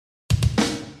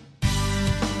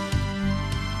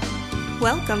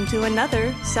Welcome to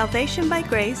another Salvation by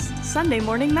Grace Sunday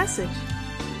morning message.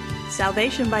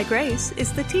 Salvation by Grace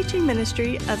is the teaching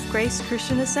ministry of Grace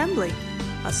Christian Assembly,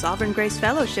 a Sovereign Grace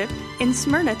Fellowship in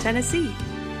Smyrna, Tennessee.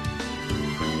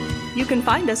 You can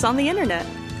find us on the internet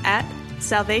at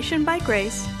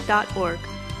salvationbygrace.org.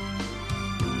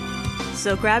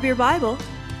 So grab your Bible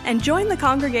and join the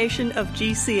congregation of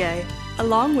GCA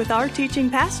along with our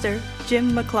teaching pastor,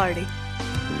 Jim McClarty.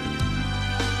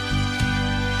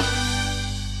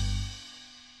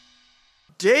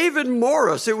 David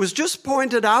Morris, it was just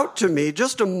pointed out to me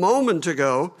just a moment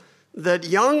ago that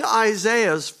young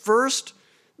Isaiah's first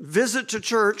visit to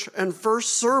church and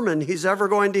first sermon he's ever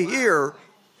going to hear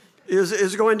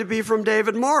is going to be from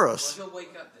David Morris. Well, he'll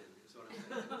wake up then, is what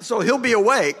I'm saying. So he'll be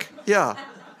awake, yeah.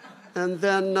 And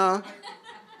then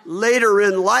later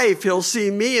in life, he'll see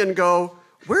me and go,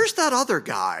 where's that other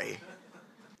guy?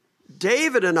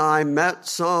 David and I met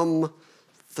some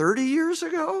 30 years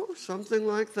ago, something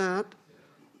like that.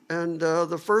 And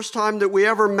the first time that we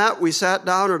ever met, we sat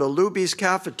down at a Luby's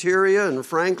cafeteria in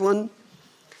Franklin.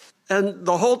 And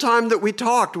the whole time that we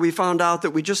talked, we found out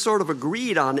that we just sort of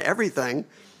agreed on everything.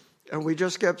 And we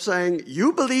just kept saying,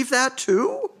 you believe that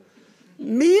too?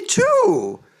 Me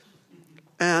too.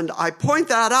 And I point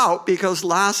that out because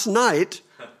last night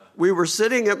we were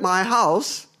sitting at my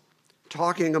house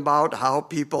talking about how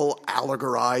people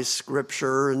allegorize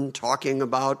Scripture and talking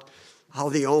about how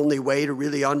the only way to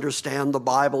really understand the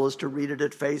Bible is to read it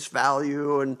at face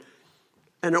value. And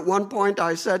at one point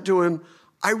I said to him,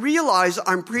 I realize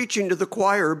I'm preaching to the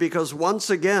choir because once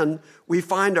again we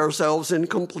find ourselves in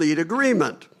complete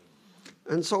agreement.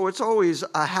 And so it's always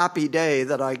a happy day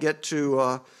that I get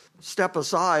to step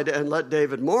aside and let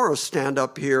David Morris stand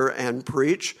up here and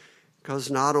preach, because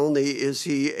not only is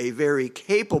he a very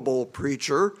capable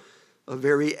preacher, a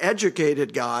very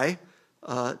educated guy,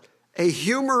 a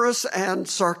humorous and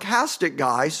sarcastic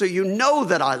guy, so you know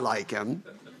that I like him.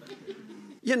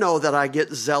 You know that I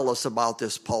get zealous about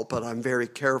this pulpit. I'm very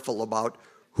careful about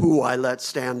who I let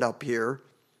stand up here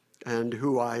and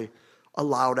who I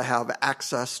allow to have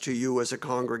access to you as a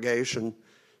congregation.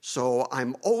 So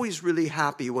I'm always really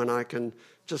happy when I can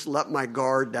just let my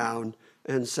guard down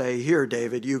and say, here,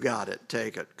 David, you got it.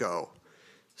 Take it. Go.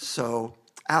 So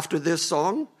after this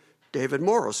song, David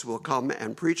Morris will come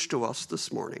and preach to us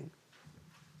this morning.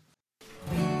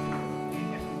 Will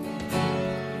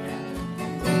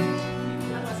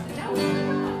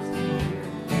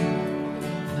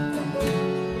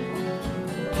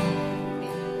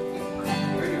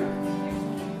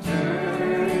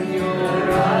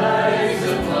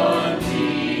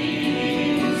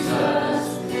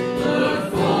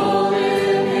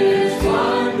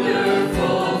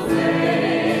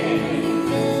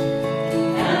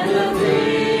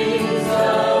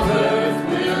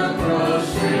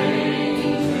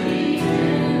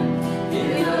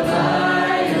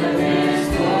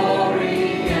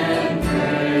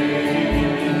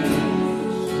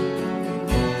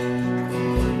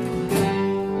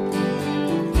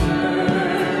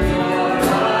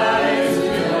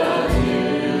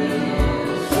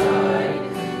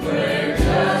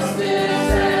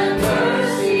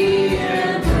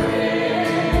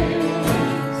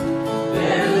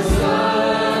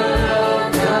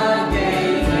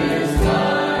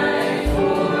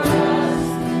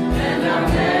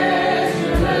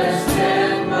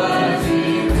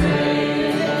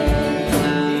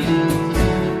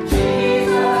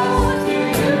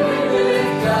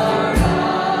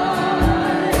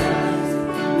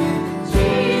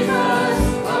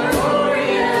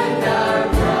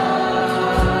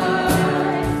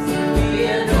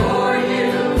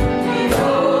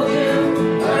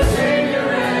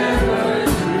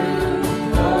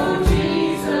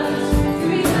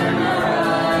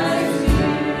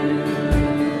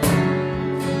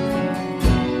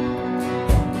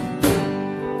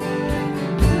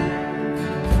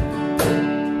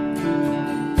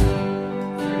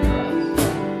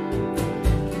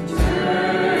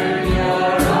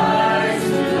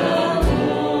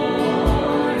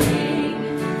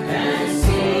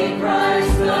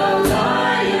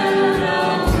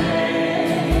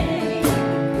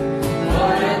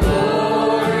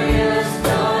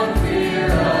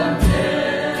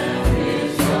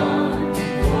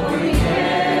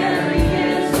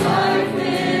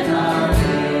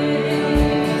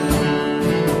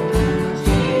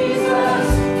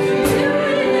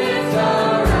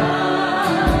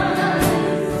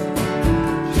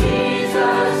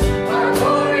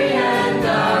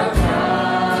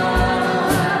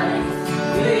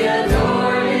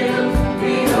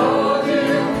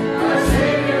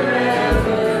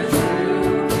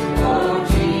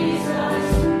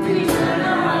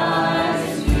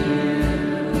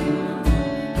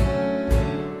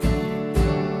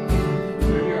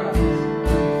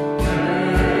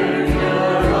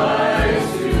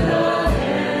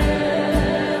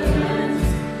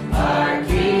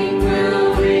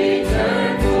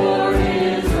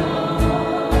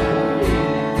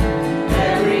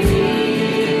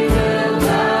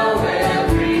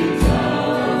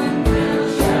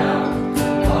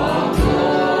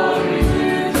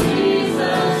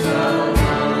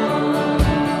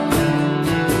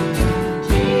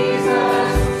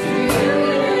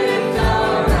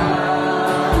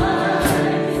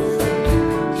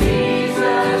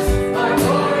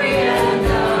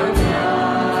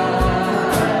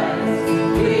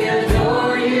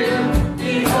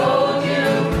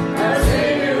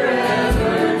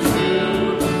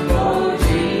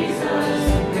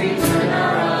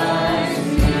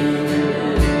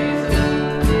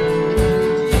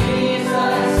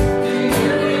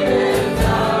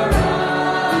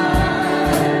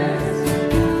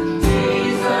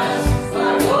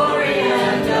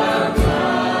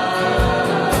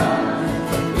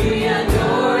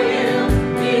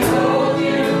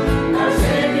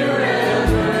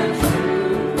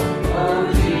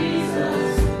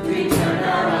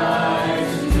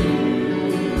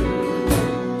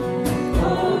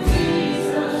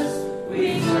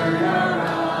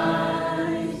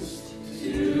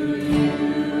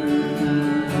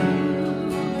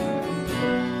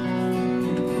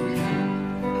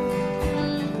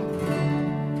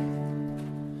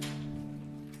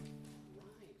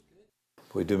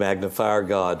magnify our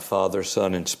God, Father,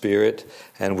 Son, and Spirit.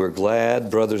 And we're glad,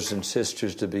 brothers and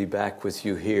sisters, to be back with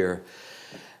you here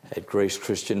at Grace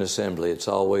Christian Assembly. It's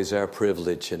always our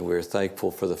privilege, and we're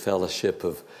thankful for the fellowship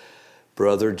of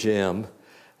Brother Jim.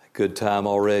 A good time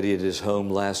already at his home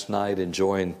last night,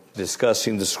 enjoying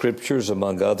discussing the Scriptures,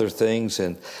 among other things.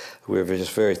 And we're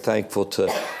just very thankful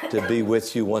to be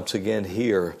with you once again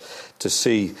here, to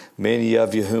see many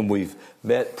of you whom we've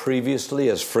met previously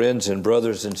as friends and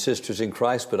brothers and sisters in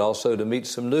Christ, but also to meet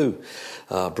some new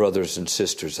brothers and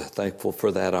sisters. I'm thankful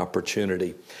for that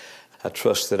opportunity. I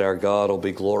trust that our God will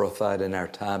be glorified in our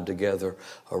time together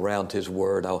around His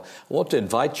Word. I want to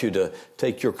invite you to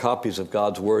take your copies of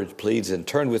God's Word, please, and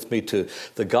turn with me to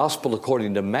the Gospel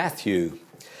according to Matthew.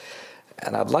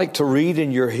 And I'd like to read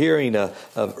in your hearing a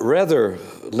rather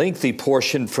lengthy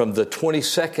portion from the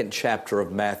 22nd chapter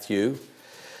of Matthew.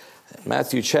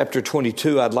 Matthew chapter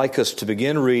 22, I'd like us to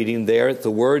begin reading there at the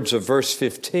words of verse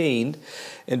 15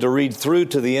 and to read through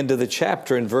to the end of the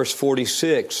chapter in verse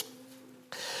 46.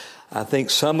 I think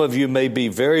some of you may be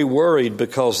very worried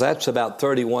because that's about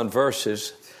 31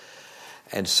 verses.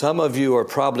 And some of you are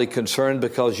probably concerned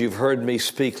because you've heard me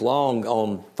speak long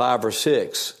on 5 or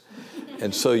 6.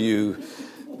 And so you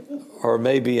are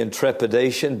maybe in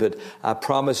trepidation, but I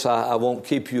promise I won't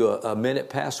keep you a minute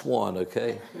past 1,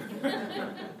 okay?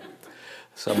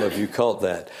 Some of you caught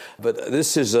that. But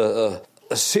this is a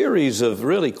series of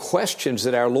really questions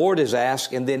that our Lord has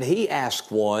asked, and then He asked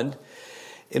one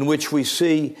in which we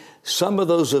see some of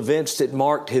those events that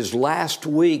marked His last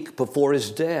week before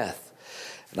His death.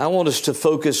 And I want us to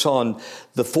focus on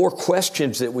the 4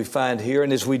 questions that we find here.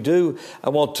 And as we do, I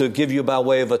want to give you by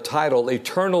way of a title,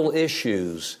 Eternal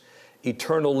Issues.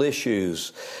 Eternal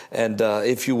issues. And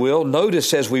if you will,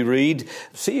 notice as we read,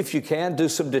 see if you can, do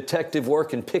some detective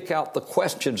work and pick out the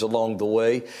questions along the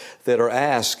way that are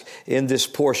asked in this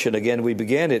portion. Again, we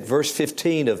begin at verse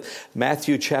 15 of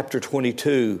Matthew chapter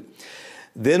 22.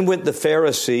 Then went the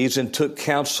Pharisees and took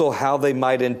counsel how they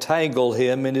might entangle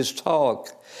him in his talk.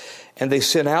 And they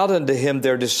sent out unto him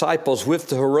their disciples with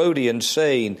the Herodians,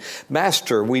 saying,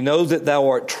 Master, we know that thou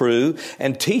art true,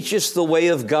 and teachest the way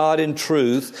of God in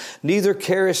truth, neither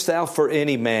carest thou for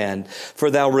any man, for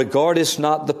thou regardest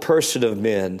not the person of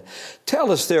men.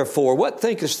 Tell us therefore, what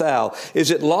thinkest thou?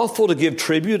 Is it lawful to give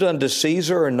tribute unto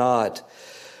Caesar or not?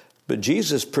 But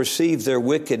Jesus perceived their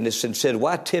wickedness and said,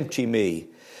 Why tempt ye me,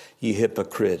 ye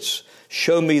hypocrites?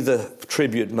 Show me the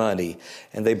tribute money.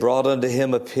 And they brought unto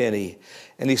him a penny.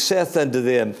 And he saith unto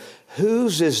them,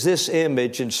 Whose is this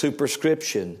image and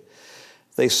superscription?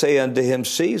 They say unto him,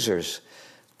 Caesar's.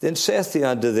 Then saith he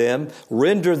unto them,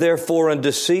 Render therefore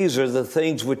unto Caesar the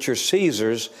things which are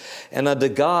Caesar's, and unto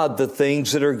God the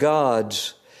things that are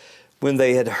God's. When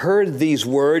they had heard these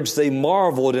words, they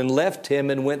marveled and left him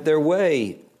and went their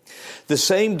way. The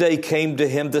same day came to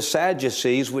him the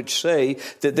Sadducees, which say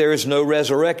that there is no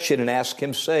resurrection, and asked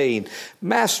him, saying,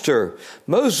 Master,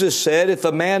 Moses said, if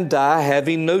a man die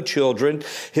having no children,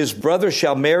 his brother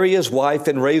shall marry his wife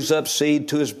and raise up seed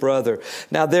to his brother.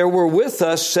 Now there were with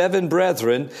us 7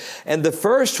 brethren, and the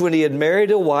first, when he had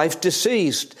married a wife,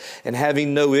 deceased, and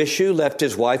having no issue, left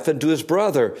his wife unto his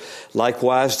brother.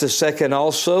 Likewise the second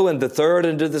also, and the third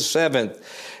unto the 7th.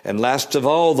 And last of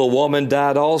all, the woman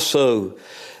died also.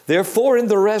 Therefore, in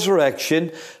the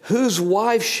resurrection, whose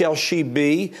wife shall she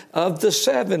be of the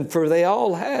 7? For they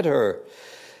all had her.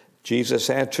 Jesus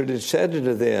answered and said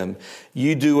unto them,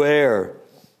 Ye do err,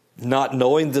 not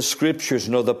knowing the Scriptures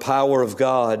nor the power of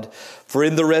God. For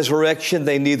in the resurrection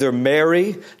they neither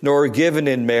marry nor are given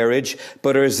in marriage,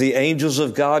 but are as the angels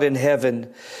of God in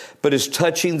heaven. But as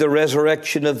touching the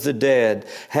resurrection of the dead,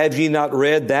 have ye not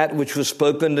read that which was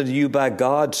spoken unto you by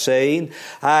God, saying,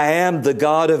 I am the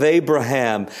God of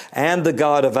Abraham, and the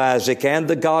God of Isaac, and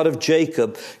the God of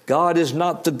Jacob. God is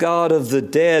not the God of the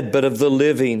dead, but of the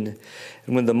living.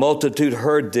 And when the multitude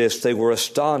heard this, they were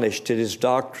astonished at his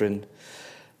doctrine.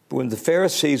 But when the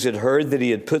Pharisees had heard that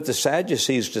he had put the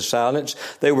Sadducees to silence,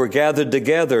 they were gathered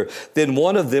together. Then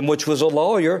one of them, which was a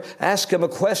lawyer, asked him a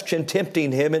question,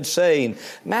 tempting him and saying,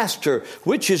 Master,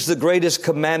 which is the greatest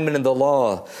commandment in the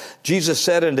law? Jesus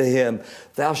said unto him,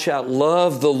 Thou shalt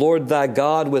love the Lord thy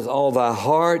God with all thy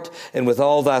heart, and with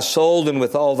all thy soul, and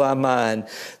with all thy mind.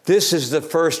 This is the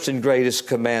first and greatest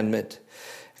commandment.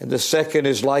 And the second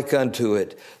is like unto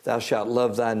it, Thou shalt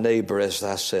love thy neighbor as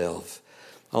thyself.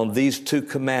 On these 2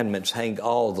 commandments hang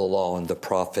all the law and the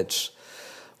prophets.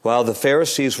 While the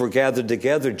Pharisees were gathered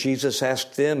together, Jesus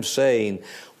asked them, saying,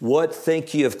 What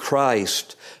think ye of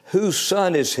Christ? Whose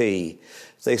son is he?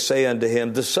 They say unto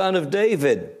him, The son of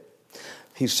David.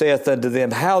 he saith unto them,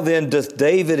 How then doth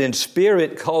David in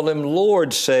spirit call him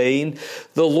Lord, saying,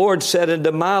 The Lord said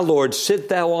unto my Lord, Sit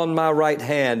thou on my right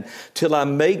hand, till I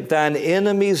make thine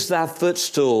enemies thy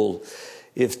footstool.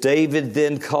 If David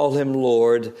then call him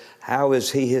Lord, how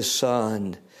is he his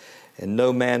son? And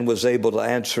no man was able to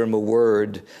answer him a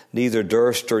word, neither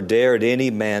durst or dared any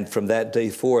man from that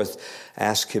day forth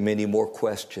ask him any more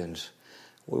questions.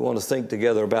 We want to think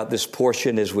together about this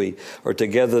portion as we are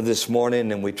together this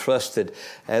morning, and we trust that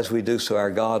as we do so,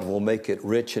 our God will make it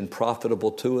rich and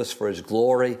profitable to us for His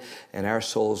glory and our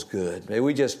soul's good. May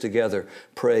we just together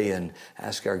pray and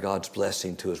ask our God's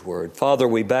blessing to His word. Father,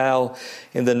 we bow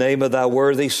in the name of Thy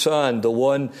worthy Son, the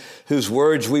one whose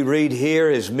words we read here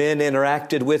as men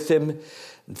interacted with Him.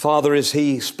 And Father, as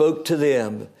He spoke to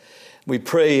them, we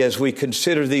pray as we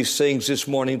consider these things this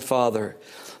morning, Father,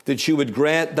 that You would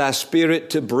grant Thy Spirit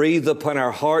to breathe upon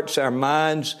our hearts, our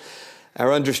minds,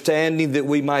 our understanding, that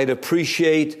we might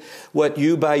appreciate what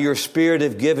You by Your Spirit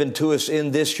have given to us in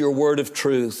this Your word of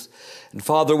truth. And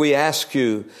Father, we ask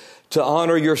You to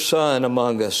honor Your Son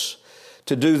among us,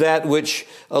 to do that which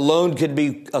alone can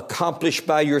be accomplished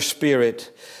by Your Spirit.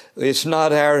 It's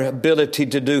not our ability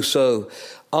to do so.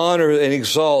 Honor and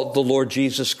exalt the Lord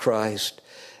Jesus Christ.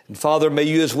 And Father, may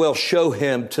You as well show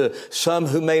Him to some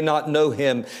who may not know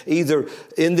Him, either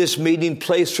in this meeting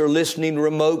place or listening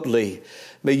remotely.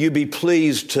 May You be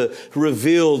pleased to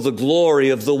reveal the glory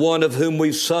of the one of whom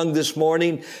we've sung this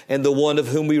morning and the one of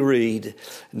whom we read.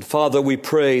 And Father, we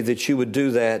pray that You would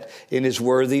do that in His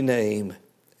worthy name.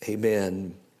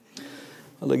 Amen.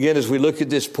 Well, again, as we look at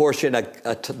this portion,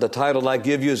 the title I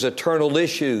give you is Eternal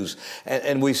Issues.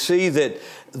 And we see that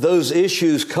those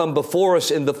issues come before us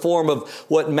in the form of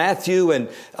what Matthew, and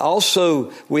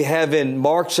also we have in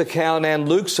Mark's account and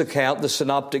Luke's account, the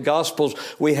Synoptic Gospels,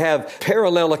 we have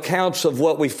parallel accounts of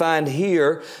what we find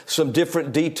here, some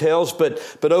different details, but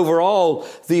overall,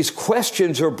 these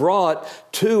questions are brought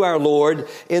to our Lord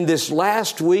in this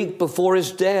last week before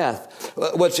His death.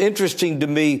 What's interesting to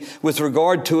me with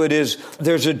regard to it is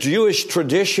there's a Jewish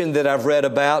tradition that I've read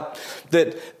about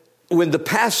that when the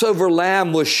Passover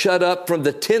lamb was shut up from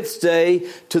the 10th day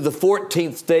to the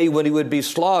 14th day when he would be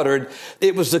slaughtered,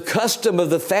 it was the custom of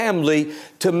the family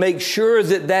to make sure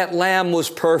that that lamb was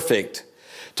perfect,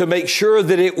 to make sure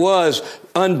that it was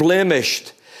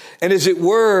unblemished. And as it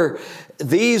were,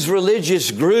 these religious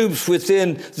groups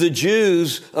within the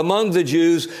Jews, among the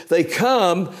Jews, they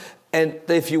come and,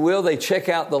 if you will, they check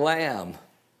out the lamb.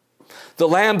 The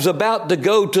lamb's about to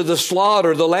go to the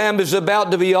slaughter. The lamb is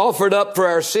about to be offered up for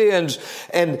our sins.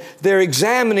 And they're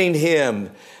examining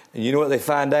him. And you know what they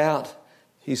find out?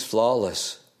 He's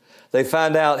flawless. They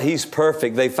find out He's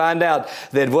perfect. They find out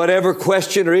that whatever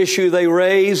question or issue they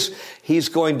raise, He's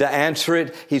going to answer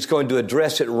it. He's going to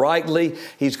address it rightly.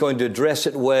 He's going to address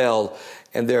it well.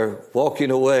 And they're walking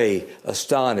away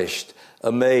astonished,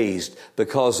 amazed,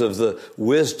 because of the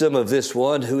wisdom of this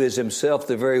one who is Himself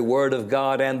the very Word of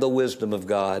God and the wisdom of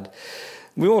God.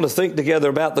 We want to think together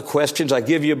about the questions. I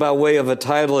give you by way of a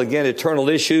title, again, Eternal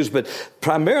Issues, but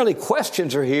primarily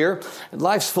questions are here.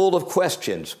 Life's full of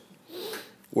questions.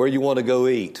 Where you want to go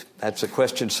eat? That's a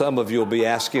question some of you will be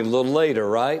asking a little later,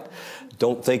 right?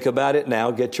 Don't think about it now.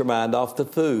 Get your mind off the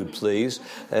food, please.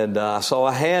 And I saw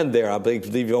a hand there. I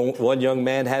believe one young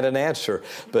man had an answer,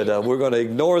 but we're going to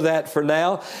ignore that for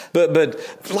now. But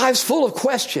life's full of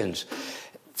questions.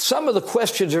 Some of the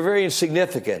questions are very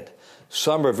insignificant.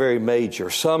 Some are very major.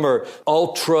 Some are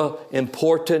ultra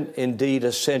important, indeed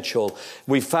essential.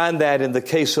 We find that in the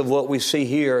case of what we see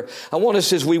here. I want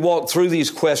us, as we walk through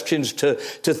these questions, to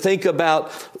think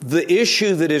about the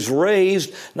issue that is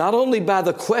raised, not only by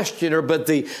the questioner, but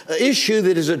the issue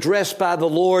that is addressed by the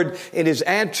Lord in His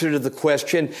answer to the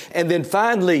question. And then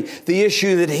finally, the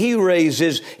issue that He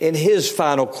raises in His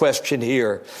final question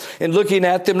here. And looking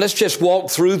at them, let's just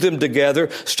walk through them together,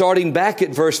 starting back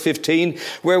at verse 15,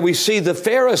 where we see the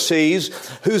Pharisees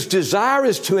whose desire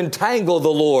is to entangle the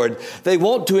Lord. They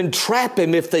want to entrap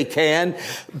Him if they can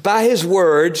by His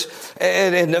words.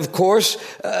 And of course,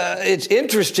 it's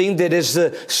interesting that as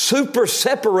the super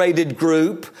separated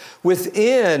group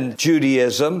within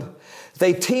Judaism,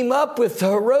 they team up with the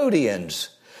Herodians.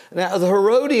 Now, the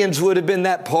Herodians would have been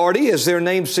that party, as their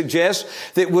name suggests,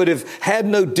 that would have had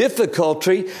no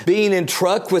difficulty being in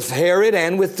truck with Herod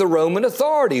and with the Roman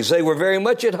authorities. They were very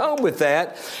much at home with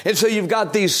that. And so you've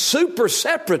got these super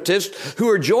separatists who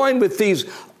are joined with these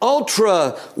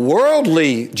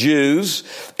ultra-worldly Jews,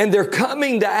 and they're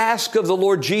coming to ask of the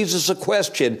Lord Jesus a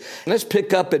question. Let's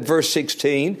pick up at verse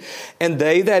 16. And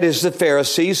they, that is the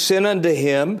Pharisees, sent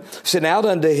out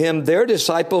unto him their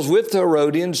disciples with the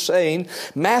Herodians, saying,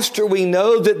 Master, we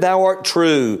know that thou art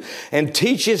true, and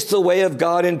teachest the way of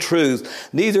God in truth.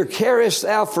 Neither carest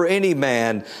thou for any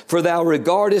man, for thou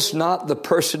regardest not the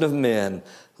person of men.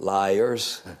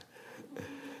 Liars.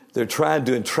 They're trying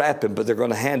to entrap him, but they're going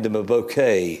to hand him a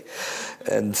bouquet.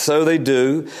 And so they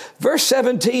do. Verse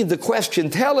 17, the question,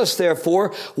 tell us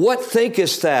therefore, what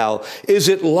thinkest thou? Is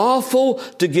it lawful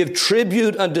to give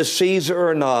tribute unto Caesar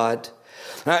or not?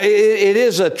 Now, it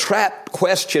is a trap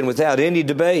question without any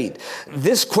debate.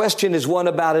 This question is one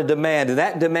about a demand, and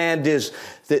that demand is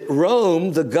that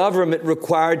Rome, the government,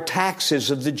 required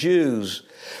taxes of the Jews.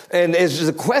 And as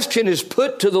the question is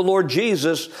put to the Lord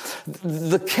Jesus,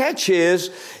 the catch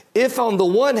is, if on the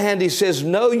one hand he says,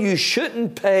 no, you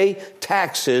shouldn't pay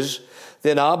taxes,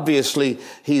 then obviously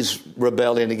he's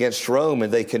rebelling against Rome,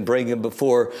 and they can bring him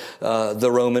before the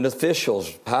Roman officials,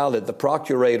 Pilate, the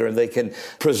procurator, and they can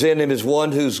present him as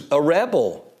one who's a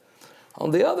rebel.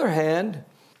 On the other hand,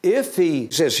 if he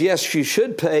says, yes, you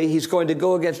should pay, he's going to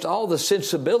go against all the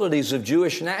sensibilities of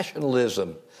Jewish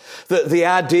nationalism. The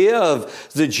idea of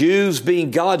the Jews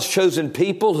being God's chosen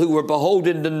people who were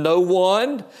beholden to no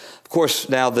one. Of course,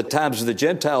 now the times of the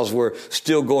Gentiles were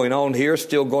still going on here,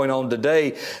 still going on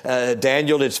today.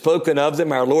 Daniel had spoken of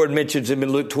them. Our Lord mentions them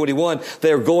in Luke 21.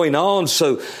 They're going on,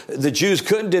 so the Jews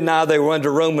couldn't deny they were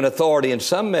under Roman authority in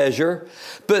some measure.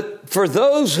 But for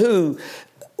those who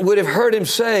would have heard him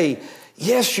say,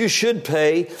 yes, you should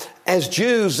pay, as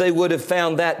Jews, they would have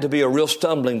found that to be a real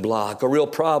stumbling block, a real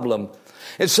problem.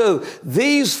 And so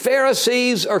these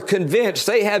Pharisees are convinced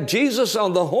they have Jesus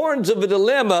on the horns of a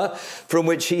dilemma from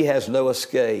which he has no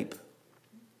escape.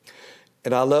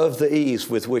 And I love the ease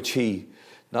with which he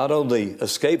not only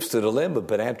escapes the dilemma,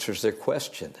 but answers their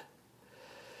question.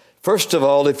 First of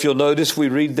all, if you'll notice, we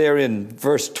read there in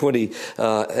verse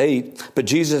 28, but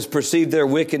Jesus perceived their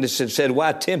wickedness and said,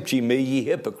 why tempt ye me, ye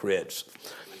hypocrites?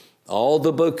 All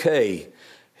the bouquet,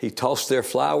 he tossed their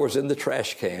flowers in the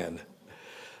trash can.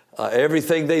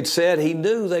 Everything they'd said, he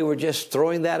knew they were just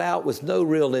throwing that out with no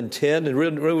real intent and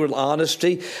real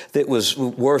honesty that was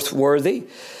worthy.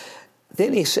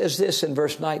 Then he says this in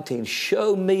verse 19,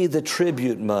 show me the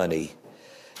tribute money.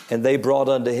 And they brought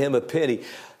unto him a penny.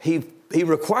 He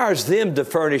requires them to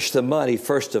furnish the money,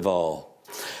 first of all.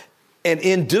 And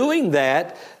in doing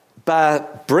that, by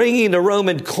bringing a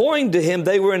Roman coin to him,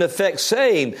 they were in effect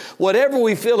saying, whatever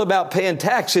we feel about paying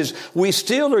taxes, we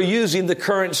still are using the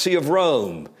currency of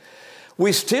Rome.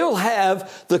 We still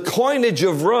have the coinage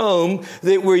of Rome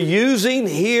that we're using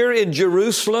here in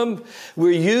Jerusalem.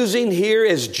 We're using here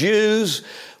as Jews.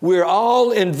 We're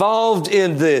all involved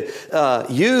in the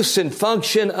use and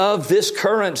function of this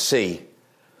currency.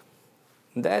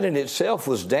 That in itself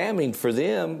was damning for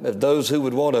them, of those who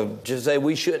would want to just say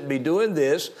we shouldn't be doing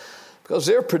this, because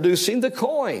they're producing the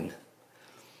coin.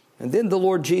 And then the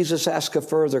Lord Jesus asked a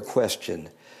further question.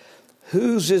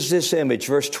 Whose is this image?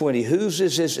 Verse 20, whose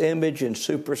is this image and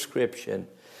superscription?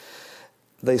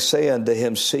 They say unto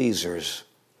him, Caesar's.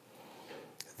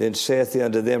 Then saith he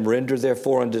unto them, render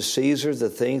therefore unto Caesar the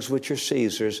things which are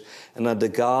Caesar's, and unto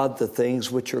God the things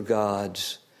which are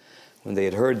God's. When they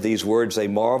had heard these words, they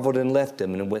marveled and left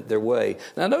him and went their way.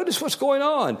 Now notice what's going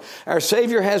on. Our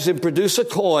Savior has them produce a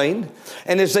coin,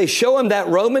 and as they show him that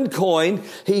Roman coin,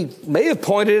 he may have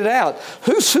pointed it out.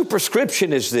 Whose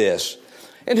superscription is this?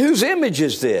 And whose image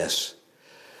is this?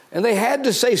 And they had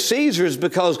to say Caesar's,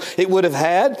 because it would have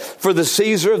had, for the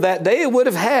Caesar of that day, it would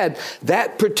have had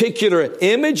that particular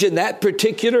image and that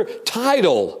particular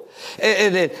title.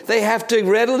 And they have to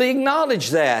readily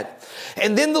acknowledge that.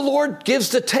 And then the Lord gives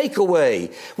the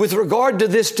takeaway with regard to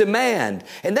this demand.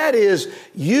 And that is,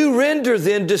 you render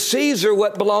then to Caesar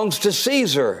what belongs to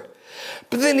Caesar.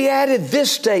 But then he added this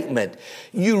statement,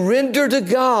 you render to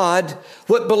God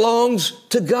what belongs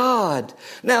to God.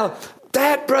 Now,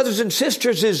 that, brothers and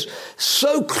sisters, is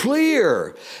so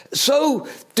clear, so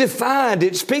defined.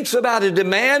 It speaks about a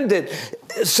demand that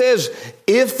says,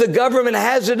 if the government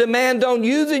has a demand on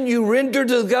you, then you render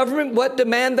to the government what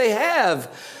demand they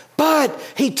have. But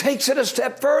he takes it a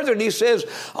step further and he says,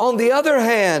 on the other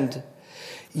hand,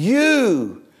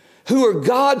 you who are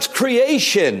God's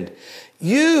creation,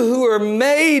 you who are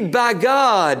made by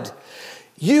God,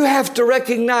 you have to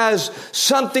recognize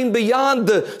something beyond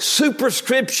the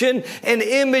superscription and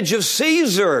image of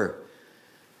Caesar.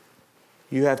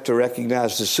 You have to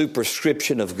recognize the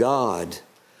superscription of God.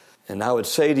 And I would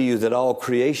say to you that all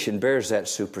creation bears that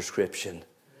superscription.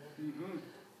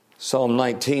 Psalm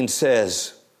 19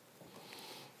 says,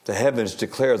 The heavens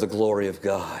declare the glory of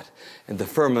God, and the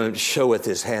firmament showeth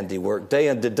his handiwork. Day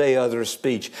unto day uttereth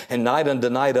speech, and night unto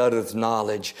night uttereth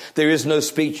knowledge. There is no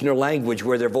speech nor language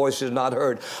where their voice is not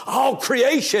heard. All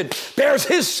creation bears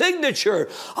his signature.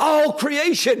 All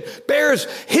creation bears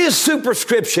his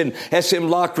superscription. S.M.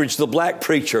 Lockridge, the black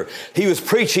preacher, he was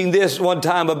preaching this one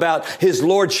time about his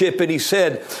lordship, and he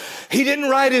said, he didn't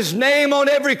write his name on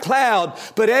every cloud,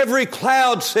 but every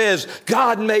cloud says,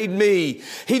 God made me.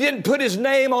 He didn't put his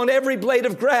name on every blade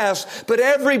of grass, but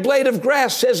every blade of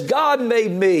grass says, God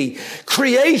made me.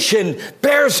 Creation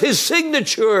bears his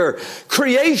signature.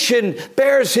 Creation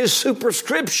bears his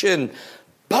superscription.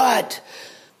 But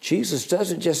Jesus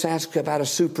doesn't just ask about a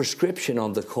superscription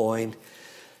on the coin.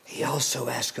 He also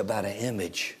asks about an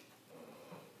image.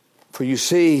 For you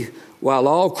see, while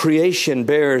all creation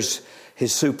bears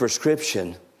his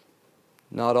superscription,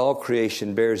 not all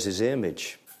creation bears his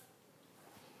image.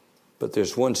 But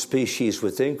there's one species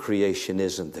within creation,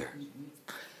 isn't there,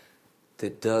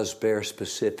 that does bear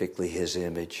specifically his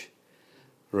image.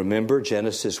 Remember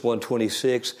Genesis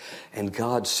 1:26, and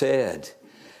God said,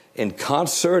 in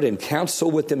concert and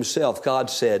counsel with himself, God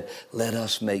said, let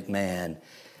us make man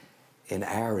in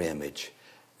our image,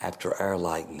 after our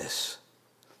likeness.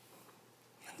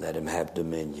 Let him have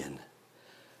dominion.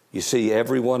 You see,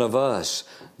 every one of us,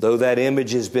 though that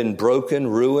image has been broken,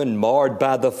 ruined, marred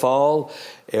by the fall,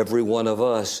 every one of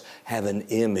us have an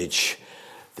image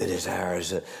that is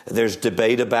ours. There's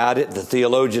debate about it. The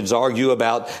theologians argue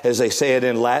about, as they say it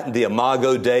in Latin, the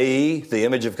imago Dei, the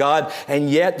image of God. And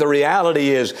yet the reality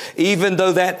is, even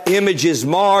though that image is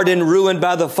marred and ruined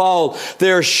by the fall,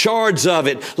 there are shards of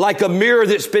it, like a mirror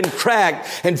that's been cracked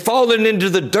and fallen into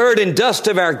the dirt and dust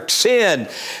of our sin.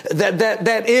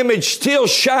 That image still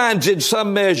shines in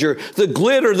some measure. The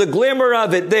glitter, the glimmer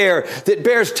of it there that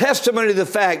bears testimony to the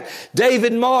fact,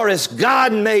 David Morris,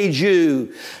 God made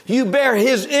you. You bear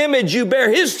his image, you bear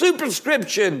his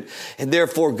superscription, and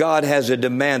therefore God has a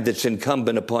demand that's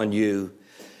incumbent upon you.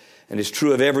 And it's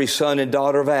true of every son and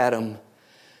daughter of Adam.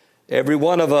 Every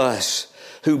one of us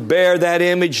who bear that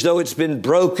image, though it's been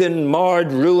broken,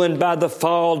 marred, ruined by the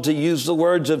fall, to use the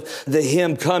words of the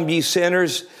hymn, Come Ye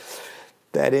Sinners,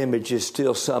 that image is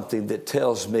still something that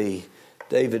tells me,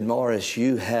 David Morris,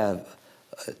 you have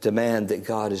a demand that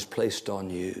God has placed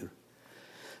on you.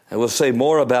 And we'll say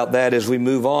more about that as we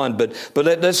move on. But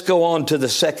let's go on to the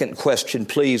second question,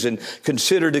 please, and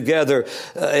consider together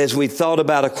as we thought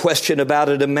about a question about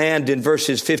a demand in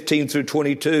verses 15 through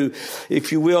 22.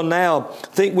 If you will now,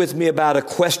 think with me about a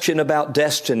question about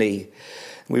destiny.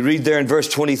 We read there in verse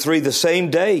 23, the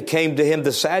same day came to him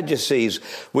the Sadducees,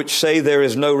 which say there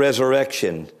is no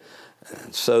resurrection.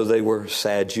 And so they were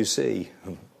Sadducees.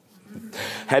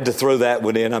 Had to throw that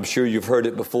one in. I'm sure you've heard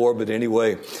it before, but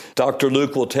anyway, Dr.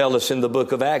 Luke will tell us in the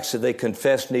book of Acts that they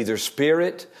confessed neither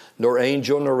spirit nor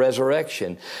angel nor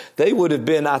resurrection. They would have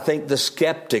been, I think, the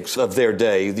skeptics of their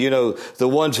day. You know, the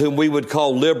ones whom we would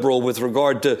call liberal with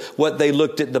regard to what they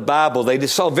looked at the Bible. They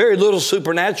just saw very little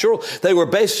supernatural. They were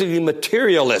basically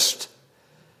materialist.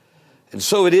 And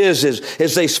so it is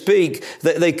as they speak,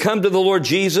 they come to the Lord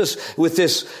Jesus with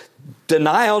this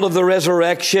denial of the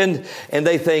resurrection, and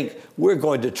they think, we're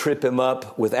going to trip him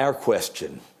up with our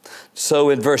question. So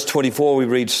in verse 24 we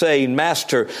read, saying,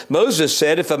 Master, Moses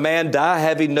said, if a man die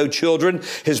having no children,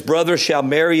 his brother shall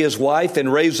marry his wife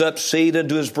and raise up seed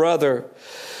unto his brother.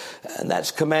 And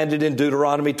that's commanded in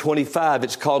Deuteronomy 25.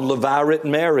 It's called levirate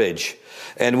marriage.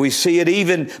 And we see it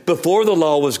even before the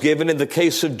law was given in the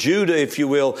case of Judah, if you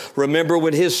will. Remember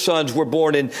when his sons were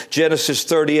born in Genesis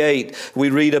 38. We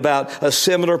read about a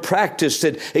similar practice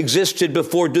that existed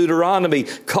before Deuteronomy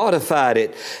codified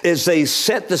it. As they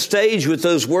set the stage with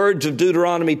those words of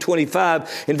Deuteronomy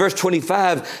 25, in verse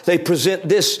 25, they present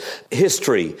this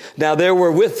history. Now there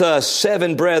were with us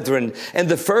 7 brethren, and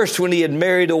the first, when he had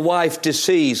married a wife,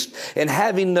 deceased, and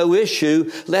having no issue,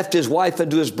 left his wife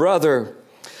unto his brother.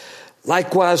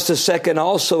 Likewise the second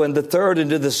also, and the third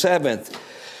unto the 7th.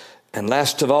 And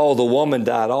last of all, the woman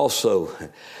died also.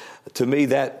 To me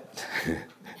that,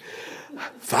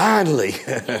 finally.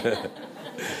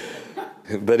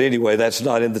 But anyway, that's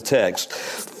not in the text.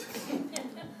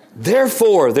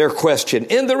 Therefore, their question,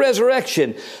 in the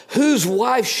resurrection, whose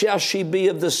wife shall she be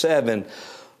of the 7?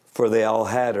 For they all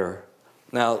had her.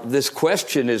 Now, this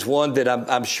question is one that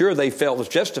I'm sure they felt was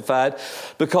justified,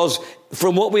 because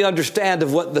from what we understand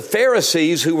of what the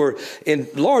Pharisees, who were in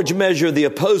large measure the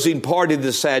opposing party to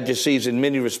the Sadducees in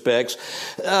many respects,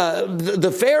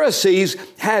 the Pharisees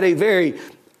had a very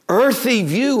earthy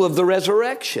view of the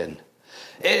resurrection.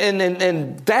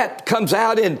 And that comes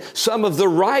out in some of the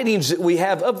writings that we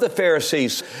have of the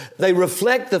Pharisees. They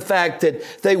reflect the fact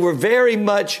that they were very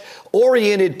much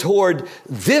oriented toward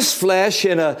this flesh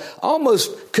in a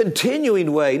almost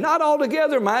continuing way. Not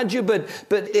altogether, mind you, but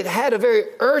it had a very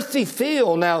earthy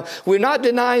feel. Now, we're not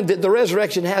denying that the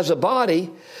resurrection has a body,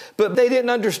 but they didn't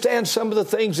understand some of the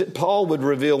things that Paul would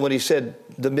reveal when he said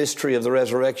the mystery of the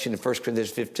resurrection in 1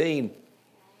 Corinthians 15.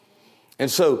 And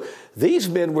so these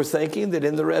men were thinking that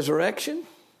in the resurrection,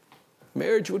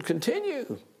 marriage would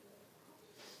continue.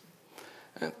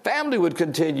 Family would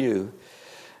continue.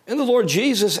 And the Lord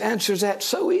Jesus answers that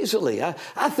so easily. I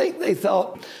think they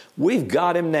thought, we've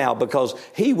got him now because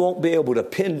he won't be able to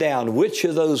pin down which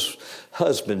of those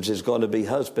husbands is going to be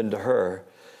husband to her.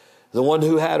 The one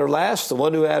who had her last, the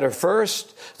one who had her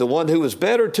first, the one who was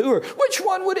better to her. Which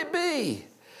one would it be?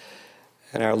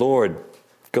 And our Lord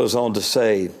goes on to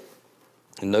say,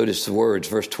 and notice the words,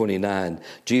 verse 29,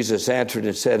 Jesus answered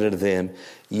and said unto them,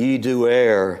 ye do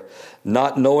err,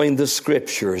 not knowing the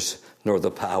Scriptures nor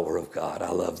the power of God. I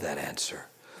love that answer.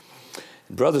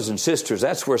 Brothers and sisters,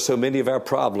 that's where so many of our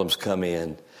problems come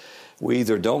in. We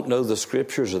either don't know the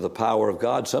Scriptures or the power of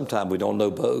God. Sometimes we don't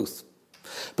know both.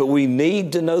 But we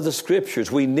need to know the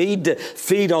Scriptures. We need to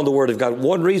feed on the Word of God.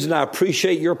 One reason I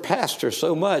appreciate your pastor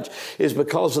so much is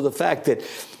because of the fact that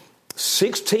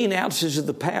 16 ounces of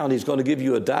the pound, he's going to give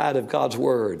you a diet of God's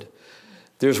Word.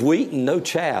 There's wheat and no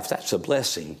chaff. That's a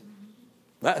blessing.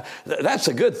 That's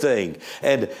a good thing.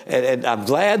 And I'm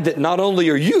glad that not only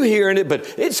are you hearing it,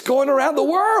 but it's going around the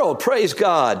world. Praise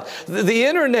God. The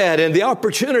internet and the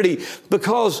opportunity,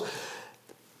 because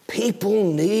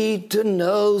people need to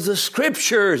know the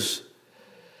Scriptures.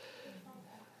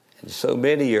 And so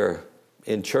many are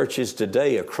in churches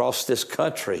today across this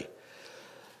country,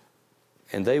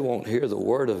 and they won't hear the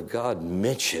Word of God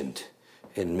mentioned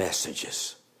in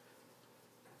messages.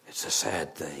 It's a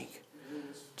sad thing.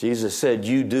 Jesus said,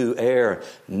 you do err,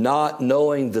 not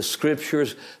knowing the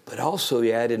Scriptures, but also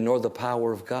he added, nor the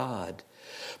power of God.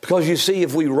 Because you see,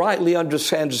 if we rightly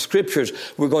understand the Scriptures,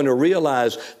 we're going to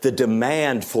realize the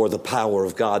demand for the power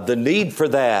of God, the need for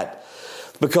that.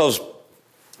 Because,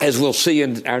 as we'll see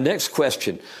in our next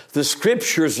question, the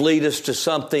Scriptures lead us to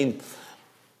something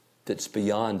that's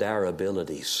beyond our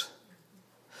abilities.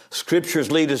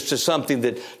 Scriptures lead us to something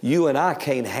that you and I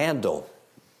can't handle.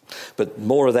 But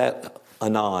more of that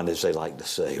anon, as they like to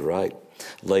say, right?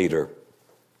 Later.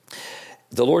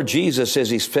 The Lord Jesus,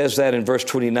 as he says that in verse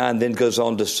 29, then goes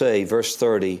on to say, verse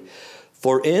 30,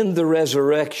 for in the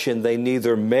resurrection they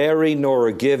neither marry nor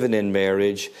are given in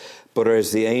marriage, but are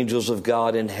as the angels of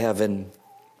God in heaven.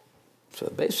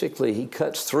 So basically he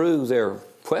cuts through their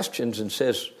questions and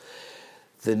says,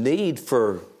 the need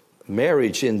for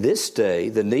marriage in this day,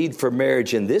 the need for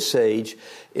marriage in this age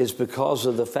is because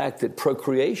of the fact that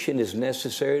procreation is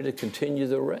necessary to continue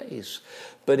the race.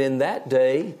 But in that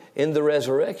day, in the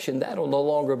resurrection, that will no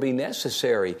longer be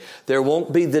necessary. There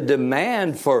won't be the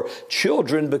demand for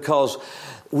children because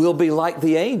we'll be like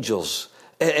the angels.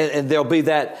 And there'll be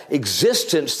that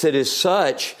existence that is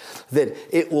such that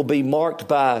it will be marked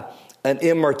by an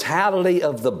immortality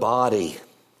of the body.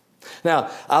 Now,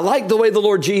 I like the way the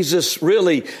Lord Jesus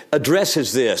really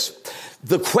addresses this.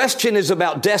 The question is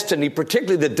about destiny,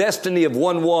 particularly the destiny of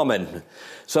one woman.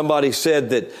 Somebody said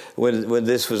that when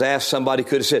this was asked, somebody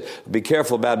could have said, be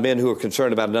careful about men who are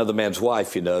concerned about another man's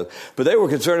wife, you know. But they were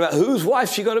concerned about whose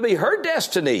wife she's going to be, her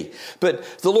destiny. But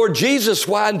the Lord Jesus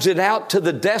widens it out to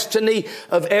the destiny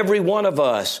of every one of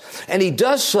us. And he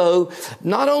does so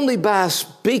not only by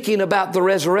speaking about the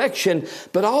resurrection,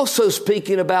 but also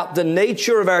speaking about the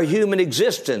nature of our human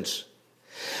existence.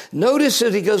 Notice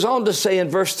that he goes on to say in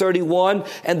verse 31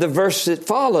 and the verse that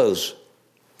follows,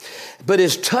 but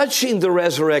as touching the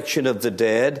resurrection of the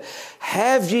dead,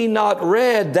 have ye not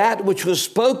read that which was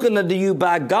spoken unto you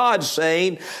by God,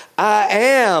 saying, I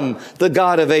am the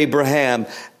God of Abraham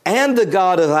and the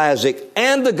God of Isaac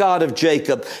and the God of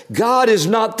Jacob. God is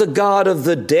not the God of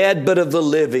the dead, but of the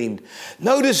living.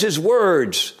 Notice his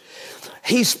words.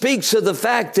 He speaks of the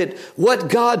fact that what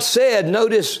God said,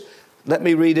 notice, let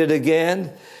me read it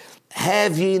again.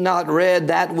 Have ye not read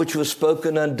that which was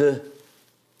spoken unto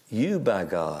you by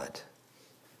God?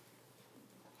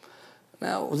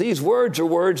 Now, these words are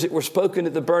words that were spoken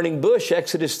at the burning bush,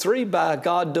 Exodus 3, by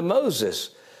God to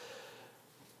Moses.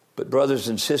 But brothers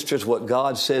and sisters, what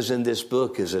God says in this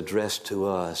book is addressed to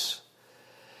us.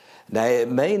 Now, it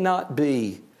may not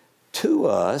be to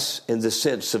us in the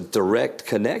sense of direct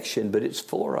connection, but it's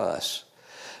for us.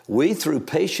 We, through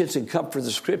patience and comfort of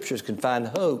the Scriptures, can find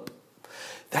hope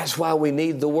That's why we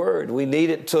need the Word. We need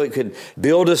it so it can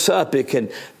build us up. It can,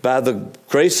 by the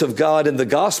grace of God and the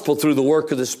gospel through the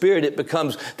work of the Spirit, it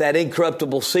becomes that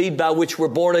incorruptible seed by which we're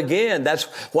born again. That's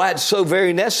why it's so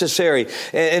very necessary.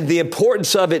 And the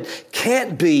importance of it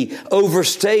can't be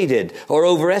overstated or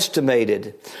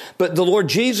overestimated. But the Lord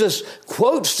Jesus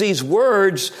quotes these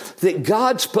words that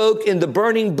God spoke in the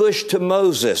burning bush to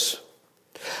Moses.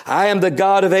 I am the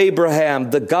God of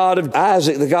Abraham, the God of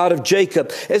Isaac, the God of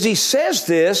Jacob. As he says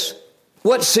this,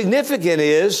 what's significant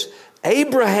is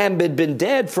Abraham had been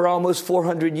dead for almost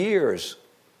 400 years.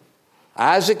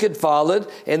 Isaac had followed,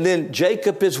 and then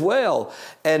Jacob as well.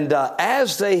 And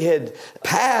as they had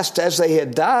passed, as they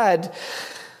had died,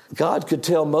 God could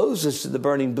tell Moses at the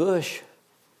burning bush,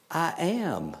 I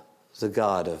am the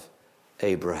God of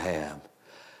Abraham.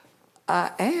 I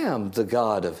am the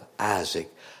God of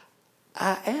Isaac.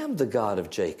 I am the God of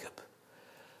Jacob.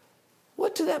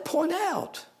 What did that point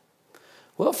out?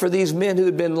 Well, for these men who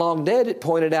had been long dead, it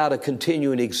pointed out a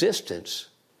continuing existence.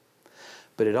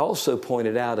 But it also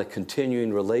pointed out a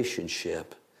continuing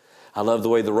relationship. I love the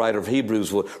way the writer of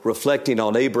Hebrews was reflecting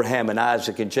on Abraham and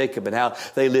Isaac and Jacob and how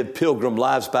they lived pilgrim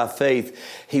lives by faith.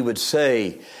 He would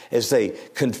say, as they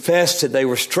confessed that they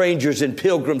were strangers and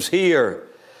pilgrims here,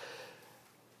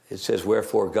 it says,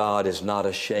 wherefore God is not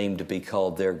ashamed to be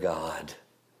called their God.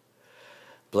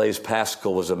 Blaise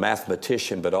Pascal was a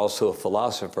mathematician, but also a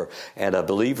philosopher and a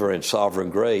believer in sovereign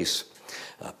grace.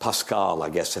 Pascal, I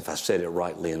guess if I said it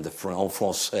rightly in the en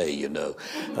français, you know.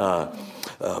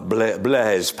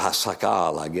 Blaise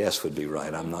Pascal, I guess would be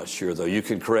right. I'm not sure, though. You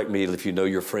can correct me if you know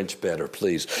your French better,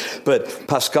 please. But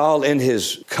Pascal, in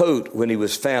his coat, when he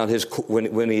was found,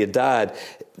 when he had died,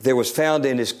 there was found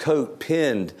in his coat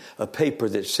pinned a paper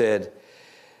that said,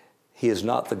 He is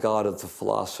not the God of the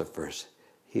philosophers.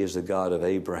 He is the God of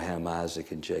Abraham,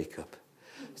 Isaac, and Jacob.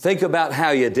 Think about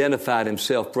how he identified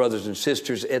himself, brothers and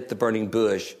sisters, at the burning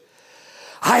bush.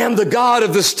 I am the God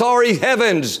of the starry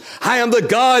heavens. I am the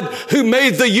God who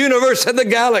made the universe and the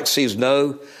galaxies.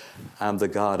 No, I'm the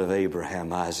God of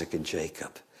Abraham, Isaac, and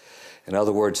Jacob. In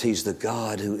other words, he's the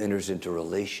God who enters into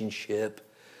relationship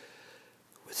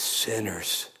with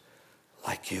sinners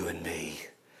like you and me,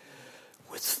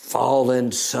 with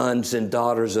fallen sons and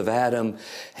daughters of Adam.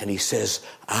 And he says,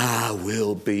 I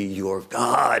will be your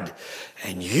God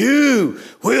and you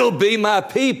will be my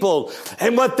people.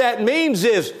 And what that means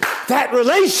is that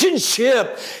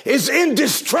relationship is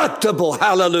indestructible.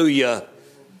 Hallelujah.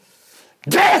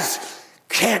 Death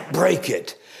can't break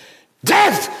it.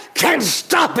 Death can't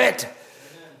stop it.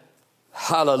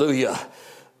 Hallelujah.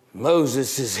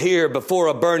 Moses is here before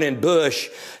a burning bush.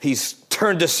 He's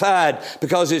turned aside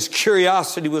because his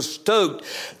curiosity was stoked.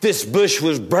 This bush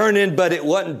was burning, but it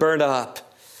wasn't burnt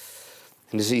up.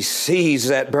 And as he sees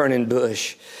that burning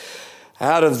bush,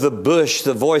 out of the bush,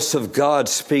 the voice of God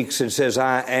speaks and says,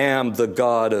 I am the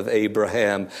God of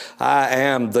Abraham. I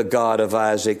am the God of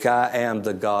Isaac. I am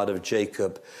the God of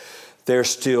Jacob. They're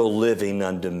still living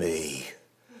unto me.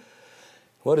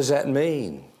 What does that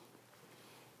mean?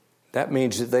 That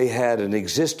means that they had an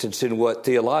existence in what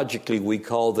theologically we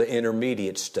call the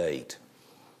intermediate state.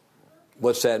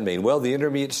 What's that mean? Well, the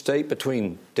intermediate state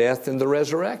between death and the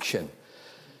resurrection.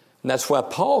 And that's why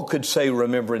Paul could say,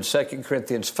 remember in 2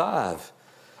 Corinthians 5,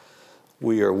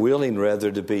 we are willing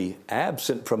rather to be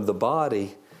absent from the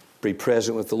body, be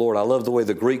present with the Lord. I love the way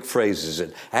the Greek phrases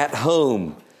it. At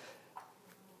home.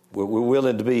 We're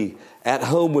willing to be at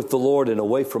home with the Lord and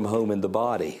away from home in the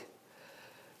body.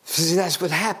 See, that's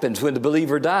what happens when the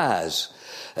believer dies.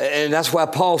 And that's why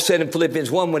Paul said in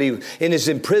Philippians 1, when he, in his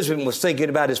imprisonment, was thinking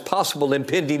about his possible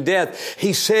impending death,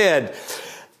 he said,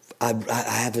 I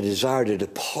have a desire to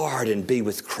depart and be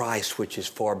with Christ, which is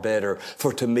far better.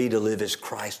 For to me to live is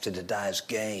Christ and to die is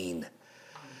gain.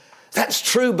 That's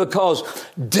true because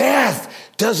death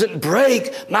doesn't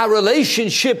break my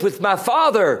relationship with my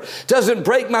Father, doesn't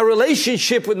break my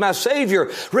relationship with my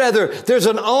Savior. Rather, there's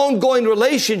an ongoing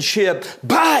relationship,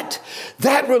 but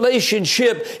that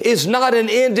relationship is not an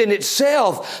end in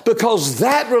itself because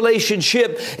that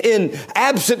relationship in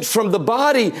absence from the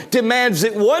body demands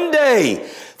that one day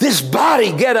this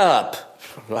body get up.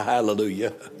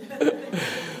 Hallelujah.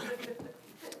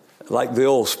 Like the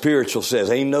old spiritual says,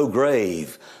 ain't no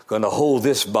grave going to hold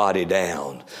this body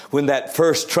down. When that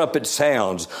first trumpet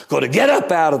sounds, going to get up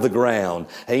out of the ground.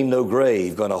 Ain't no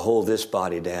grave going to hold this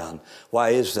body down.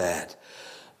 Why is that?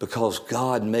 Because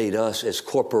God made us as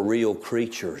corporeal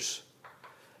creatures.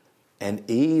 And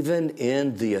even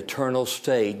in the eternal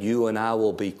state, you and I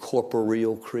will be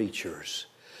corporeal creatures.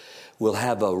 will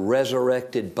have a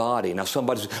resurrected body. Now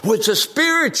somebody says, well, it's a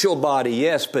spiritual body.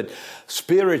 Yes, but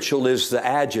spiritual is the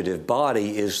adjective.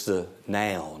 Body is the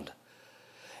noun.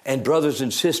 And brothers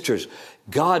and sisters,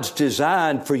 God's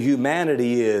design for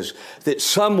humanity is that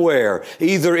somewhere,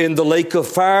 either in the lake of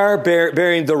fire,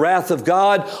 bearing the wrath of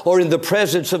God, or in the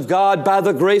presence of God, by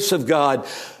the grace of God,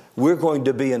 we're going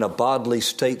to be in a bodily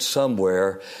state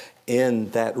somewhere in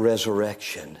that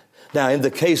resurrection. Now, in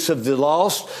the case of the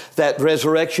lost, that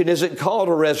resurrection isn't called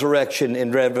a resurrection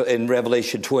in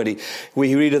Revelation 20.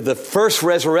 We read of the first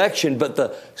resurrection, but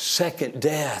the second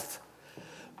death.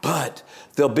 But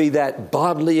there'll be that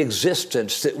bodily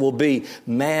existence that will be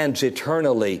man's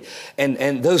eternally.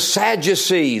 And those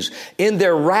Sadducees, in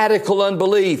their radical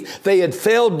unbelief, they had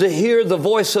failed to hear the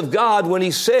voice of God when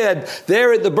He said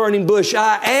there at the burning bush,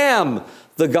 I am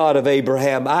the God of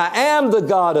Abraham. I am the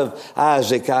God of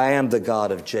Isaac. I am the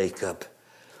God of Jacob.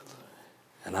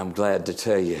 And I'm glad to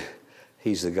tell you,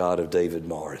 He's the God of David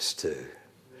Morris too.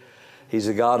 He's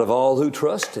the God of all who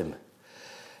trust Him.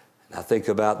 And I think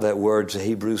about that words of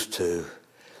Hebrews 2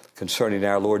 concerning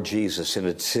our Lord Jesus in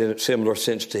a similar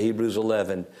sense to Hebrews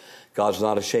 11. God's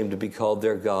not ashamed to be called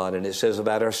their God. And it says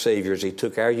about our Savior, as He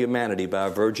took our humanity by a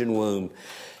virgin womb,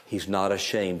 He's not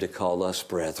ashamed to call us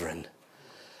brethren.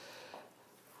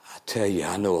 I tell you,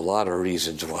 I know a lot of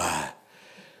reasons why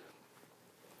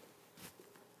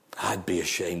I'd be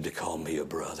ashamed to call me a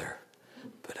brother.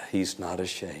 But He's not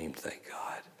ashamed, thank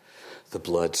God. The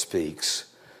blood speaks.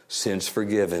 Sins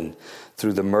forgiven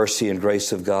through the mercy and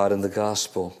grace of God in the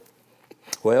gospel.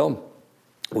 Well,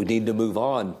 we need to move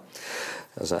on.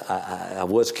 As I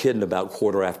was kidding about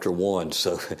 1:15,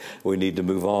 so we need to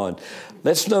move on.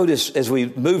 Let's notice as we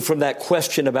move from that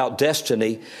question about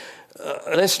destiny,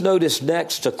 let's notice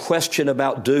next a question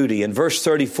about duty. In verse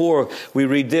 34, we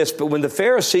read this, but when the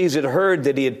Pharisees had heard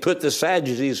that He had put the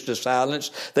Sadducees to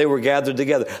silence, they were gathered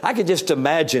together. I could just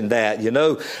imagine that, you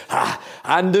know.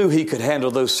 I knew He could handle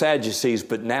those Sadducees,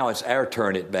 but now it's our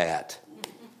turn at bat.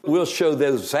 We'll show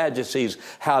those Sadducees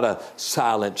how to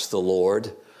silence the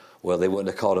Lord. Well, they wouldn't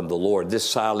have called Him the Lord. This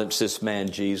silenced this man,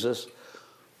 Jesus.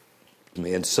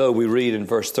 And so we read in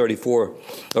verse 34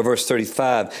 or verse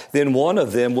 35, then one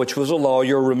of them, which was a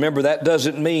lawyer, remember that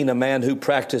doesn't mean a man who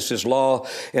practices law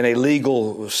in a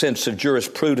legal sense of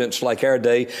jurisprudence like our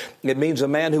day. It means a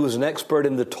man who was an expert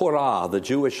in the Torah, the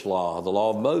Jewish law, the law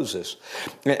of Moses.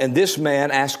 And this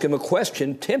man asked Him a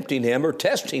question, tempting Him or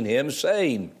testing Him,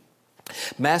 saying,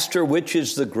 Master, which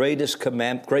is the great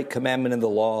commandment in the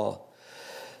law?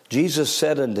 Jesus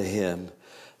said unto him,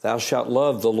 Thou shalt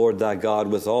love the Lord thy God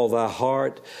with all thy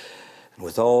heart, and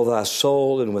with all thy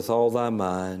soul, and with all thy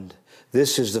mind.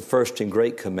 This is the first and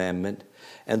great commandment.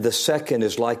 And the second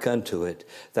is like unto it.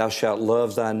 Thou shalt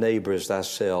love thy neighbor as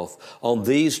thyself. On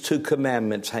these two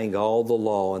commandments hang all the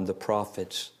law and the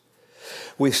prophets.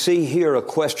 We see here a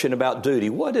question about duty.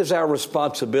 What is our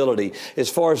responsibility as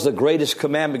far as the greatest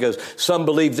commandment goes? Some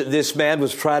believe that this man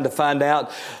was trying to find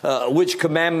out which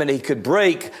commandment he could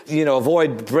break,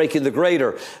 avoid breaking the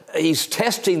greater. He's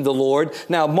testing the Lord.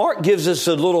 Now, Mark gives us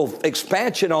a little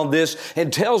expansion on this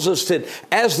and tells us that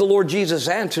as the Lord Jesus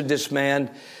answered this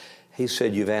man, He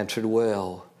said, You've answered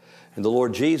well. And the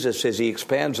Lord Jesus, as He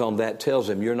expands on that, tells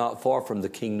him, You're not far from the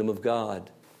kingdom of God.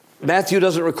 Matthew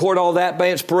doesn't record all that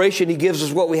by inspiration. He gives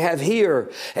us what we have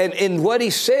here. And in what he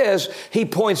says, he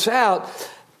points out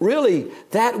really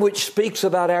that which speaks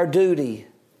about our duty.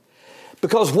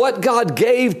 Because what God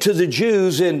gave to the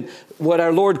Jews in what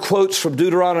our Lord quotes from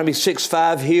Deuteronomy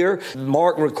 6:5 here,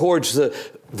 Mark records the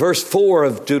verse 4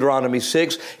 of Deuteronomy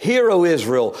 6, Hear, O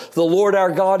Israel, the Lord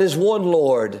our God is one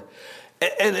Lord.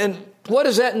 And what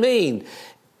does that mean?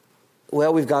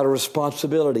 Well, we've got a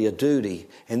responsibility, a duty,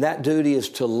 and that duty is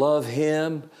to love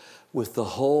Him with the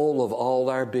whole of all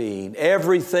our being.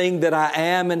 Everything that I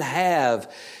am and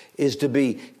have is to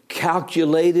be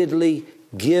calculatedly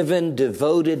given,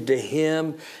 devoted to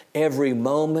Him every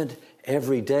moment,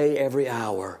 every day, every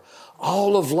hour.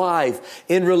 All of life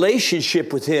in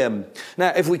relationship with Him.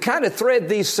 Now, if we kind of thread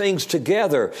these things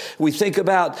together, we think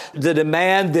about the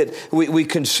demand that we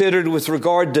considered with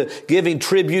regard to giving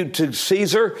tribute to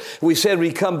Caesar. We said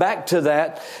we come back to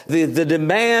that. The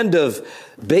demand of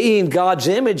being God's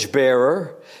image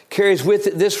bearer carries with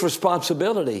it this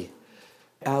responsibility.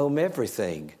 I owe Him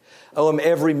everything. owe Him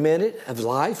every minute of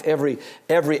life, every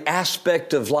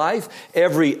aspect of life,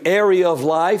 every area of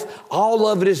life. All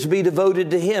of it is to be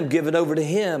devoted to Him, given over to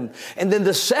Him. And then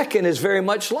the second is very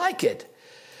much like it.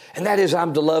 And that is,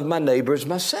 I'm to love my neighbor as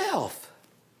myself.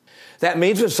 That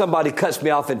means when somebody cuts me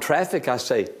off in traffic, I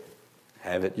say,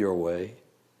 have it your way.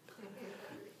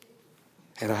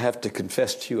 And I have to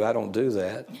confess to you, I don't do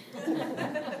that.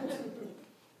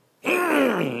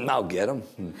 I'll get them.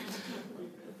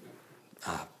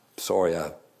 Sorry,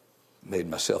 I made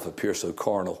myself appear so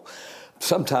carnal.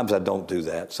 Sometimes I don't do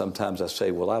that. Sometimes I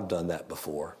say, well, I've done that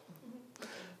before.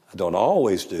 I don't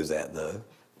always do that, though.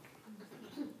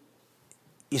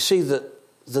 You see,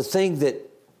 the thing that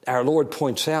our Lord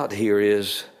points out here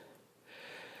is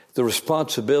the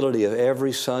responsibility of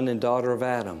every son and daughter of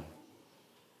Adam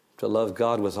to love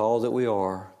God with all that we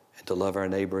are and to love our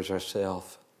neighbor as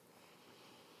ourselves.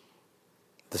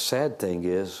 The sad thing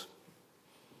is,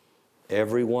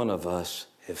 every one of us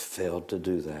have failed to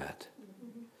do that.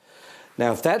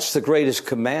 Now, if that's the greatest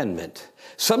commandment,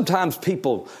 sometimes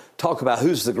people talk about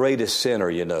who's the greatest sinner,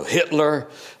 Hitler.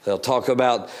 They'll talk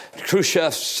about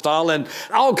Khrushchev, Stalin.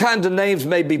 All kinds of names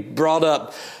may be brought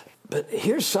up. But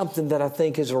here's something that I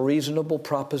think is a reasonable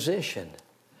proposition.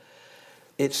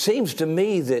 It seems to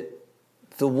me that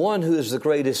the one who is the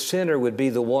greatest sinner would be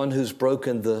the one who's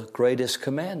broken the greatest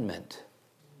commandment.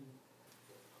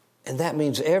 And that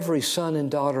means every son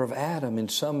and daughter of Adam, in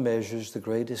some measure, is the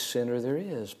greatest sinner there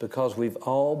is, because we've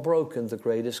all broken the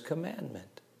greatest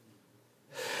commandment.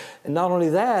 And not only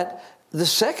that, the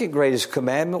second greatest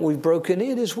commandment, we've broken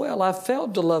it as well. I've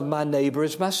failed to love my neighbor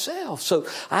as myself. So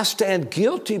I stand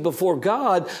guilty before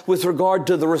God with regard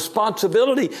to the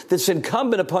responsibility that's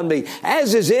incumbent upon me.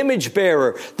 As His image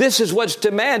bearer, this is what's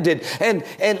demanded. And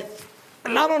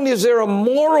not only is there a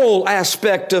moral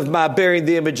aspect of my bearing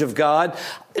the image of God,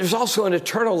 there's also an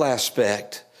eternal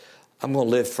aspect. I'm going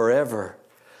to live forever.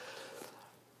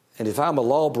 And if I'm a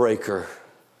lawbreaker,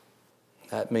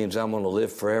 that means I'm going to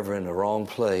live forever in the wrong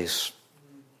place,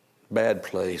 bad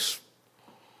place.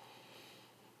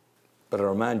 But I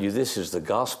remind you, this is the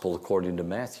gospel according to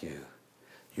Matthew.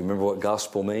 You remember what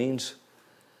gospel means?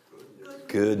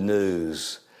 Good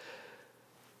news.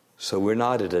 So we're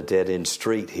not at a dead-end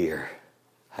street here.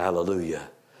 Hallelujah.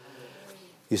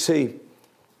 You see,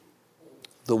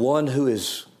 the one who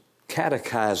is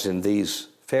catechizing these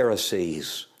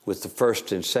Pharisees with the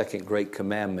first and second great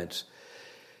commandments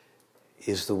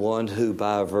is the one who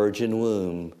by a virgin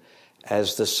womb,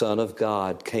 as the Son of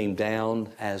God, came down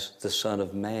as the Son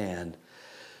of Man.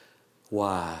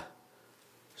 Why?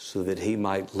 So that He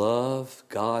might love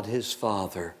God His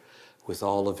Father with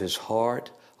all of His heart,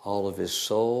 all of His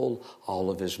soul, all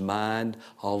of His mind,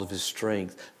 all of His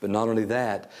strength. But not only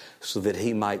that, so that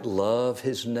He might love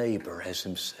His neighbor as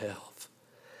Himself.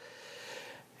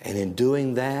 And in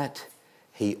doing that,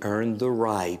 He earned the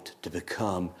right to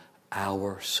become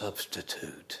our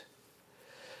substitute,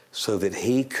 so that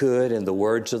He could, in the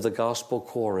words of the gospel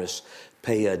chorus,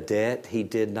 pay a debt He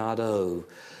did not owe,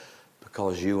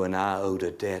 because you and I owed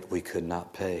a debt we could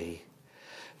not pay.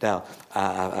 Now,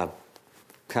 I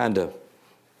kind of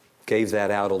gave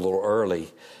that out a little early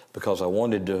because I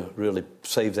wanted to really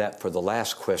save that for the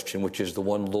last question, which is the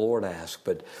one the Lord asked.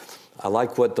 But I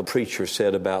like what the preacher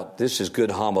said about, this is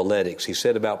good homiletics. He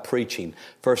said about preaching,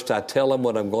 first I tell them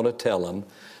what I'm going to tell them,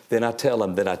 then I tell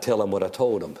them what I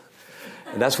told them.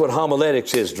 And that's what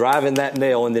homiletics is, driving that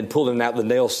nail and then pulling out the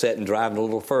nail set and driving a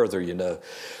little further,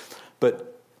 But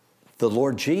the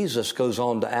Lord Jesus goes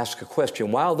on to ask a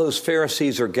question. While those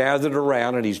Pharisees are gathered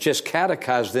around and He's just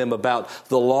catechized them about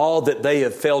the law that they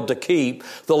have failed to keep,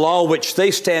 the law which they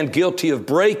stand guilty of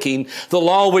breaking, the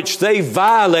law which they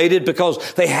violated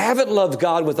because they haven't loved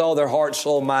God with all their heart,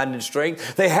 soul, mind, and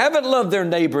strength. They haven't loved their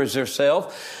neighbor as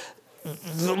themselves.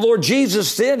 The Lord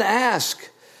Jesus then asked,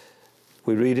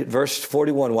 we read it, verse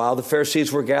 41, while the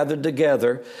Pharisees were gathered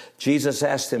together, Jesus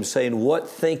asked them, saying, what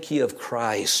think ye of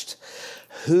Christ?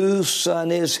 Whose son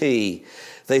is He?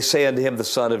 They say unto Him, the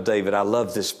Son of David. I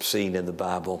love this scene in the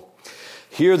Bible.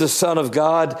 Here the Son of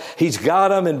God, He's got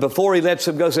them, and before He lets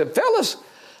them go, said, fellas,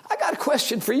 I got a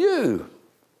question for you.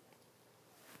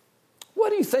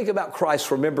 What do you think about Christ?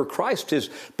 Remember, Christ is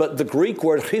but the Greek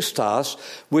word Christos,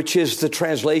 which is the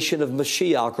translation of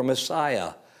Mashiach or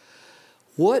Messiah.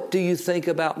 What do you think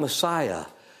about Messiah?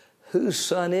 Whose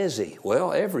son is He?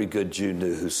 Well, every good Jew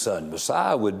knew whose son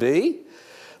Messiah would be.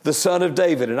 The Son of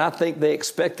David. And I think they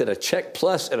expected a check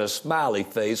plus and a smiley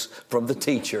face from the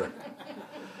teacher.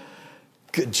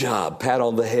 Good job, pat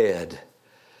on the head.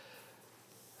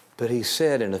 But He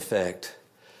said, in effect,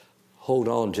 hold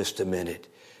on just a minute.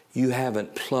 You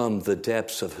haven't plumbed the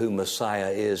depths of who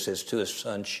Messiah is as to His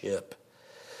sonship.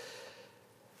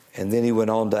 And then He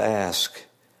went on to ask,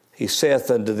 He saith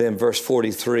unto them, verse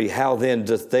 43, how then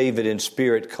doth David in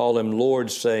spirit call him Lord,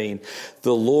 saying,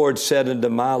 the Lord said unto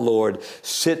my Lord,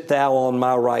 sit thou on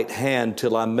my right hand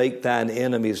till I make thine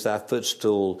enemies thy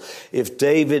footstool. If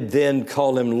David then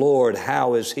call him Lord,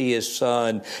 how is he his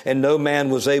son? And no man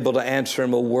was able to answer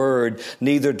him a word,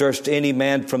 neither durst any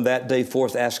man from that day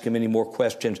forth ask him any more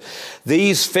questions.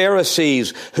 These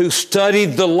Pharisees who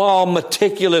studied the law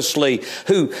meticulously,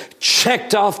 who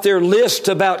checked off their list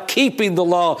about keeping the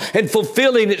law and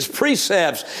fulfilling its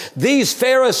precepts, these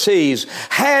Pharisees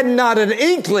had not an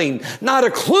inkling, not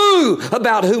a clue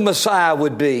about who Messiah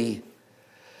would be.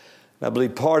 I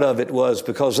believe part of it was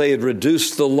because they had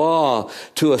reduced the law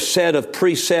to a set of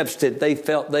precepts that they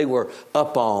felt they were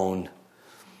up on.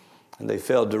 And they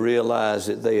failed to realize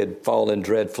that they had fallen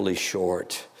dreadfully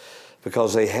short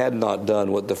because they had not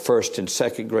done what the first and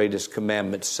second greatest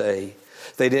commandments say.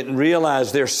 They didn't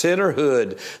realize their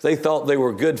sinnerhood. They thought they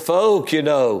were good folk, you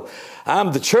know.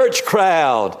 I'm the church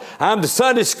crowd. I'm the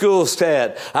Sunday school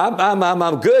stat. I'm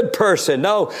a good person.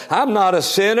 No, I'm not a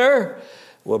sinner.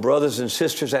 Well, brothers and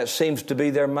sisters, that seems to be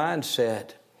their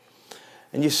mindset.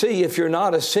 And you see, if you're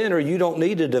not a sinner, you don't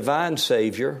need a divine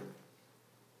Savior.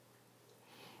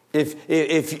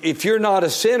 If you're not a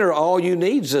sinner, all you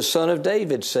need is a Son of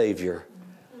David Savior.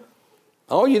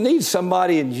 All you need is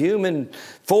somebody in human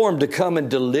form to come and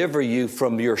deliver you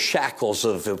from your shackles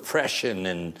of oppression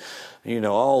and, you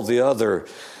know, all the other,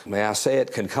 may I say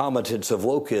it, concomitants of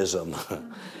wokeism.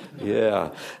 Yeah.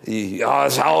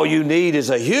 All you need is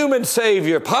a human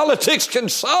Savior. Politics can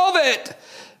solve it.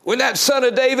 When that Son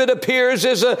of David appears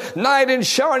as a knight in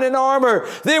shining armor,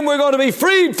 then we're going to be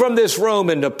freed from this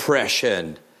Roman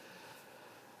oppression.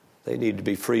 They need to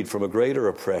be freed from a greater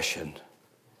oppression.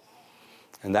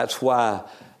 And that's why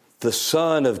the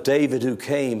Son of David who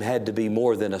came had to be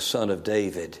more than a son of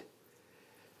David.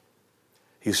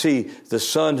 You see, the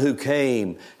Son who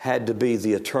came had to be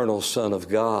the eternal Son of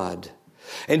God.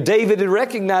 And David had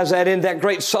recognized that in that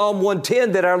great Psalm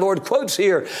 110 that our Lord quotes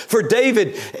here. For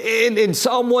David, in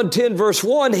Psalm 110 verse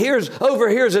 1, here's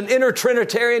an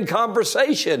inter-Trinitarian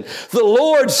conversation. The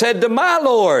Lord said to my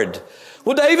Lord,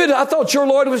 well, David, I thought your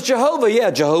Lord was Jehovah. Yeah,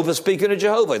 Jehovah speaking to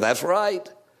Jehovah. That's right.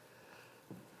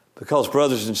 Because,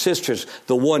 brothers and sisters,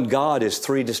 the one God is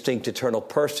three distinct eternal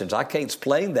persons. I can't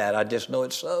explain that. I just know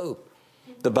it's so.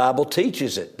 The Bible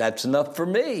teaches it. That's enough for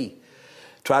me.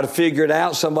 Try to figure it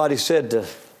out. Somebody said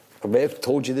I may have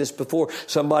told you this before.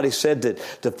 Somebody said that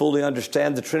to fully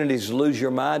understand the Trinity is to lose your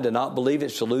mind, to not believe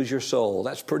it's to lose your soul.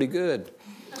 That's pretty good.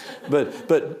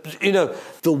 But you know,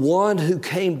 the one who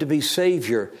came to be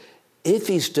Savior, if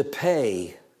he's to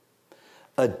pay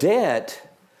a debt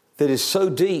that is so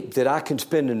deep that I can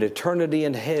spend an eternity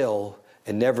in hell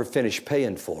and never finish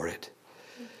paying for it.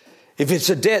 If it's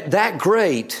a debt that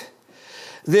great,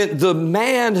 then the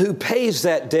man who pays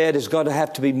that debt is going to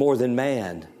have to be more than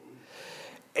man.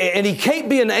 And he can't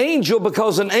be an angel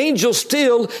because an angel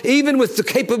still, even with the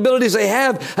capabilities they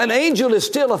have, an angel is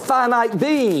still a finite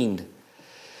being.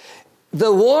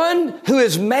 The one who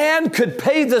is man could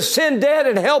pay the sin debt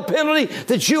and hell penalty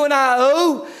that you and I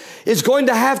owe is going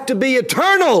to have to be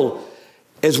eternal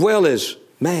as well as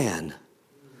man.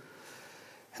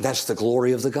 And that's the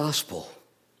glory of the gospel.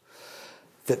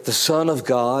 That the Son of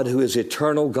God, who is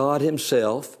eternal God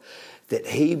himself, that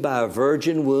he by a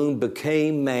virgin womb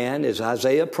became man, as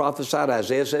Isaiah prophesied,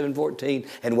 Isaiah 7:14.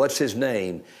 And what's his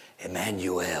name?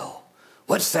 Emmanuel.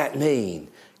 What's that mean?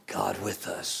 God with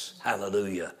us.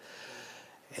 Hallelujah.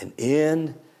 And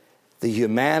in the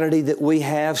humanity that we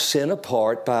have, sin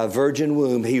apart, by a virgin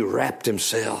womb, he wrapped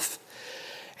himself.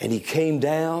 And he came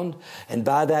down, and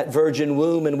by that virgin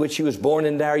womb in which he was born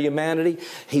into our humanity,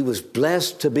 he was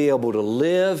blessed to be able to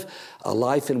live a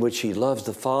life in which he loves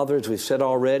the Father, as we've said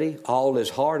already, all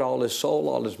his heart, all his soul,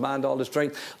 all his mind, all his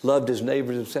strength, loved his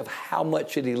neighbor as himself. How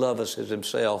much did he love us as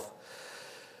himself?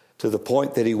 To the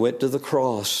point that he went to the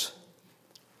cross.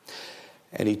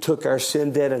 And he took our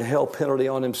sin debt and hell penalty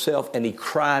on himself, and he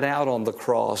cried out on the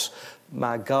cross,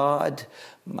 my God,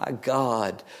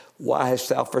 why hast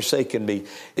thou forsaken me?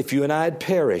 If you and I had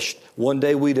perished, one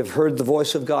day we'd have heard the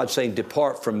voice of God saying,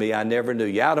 depart from me, I never knew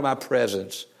you, out of my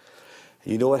presence.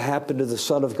 You know what happened to the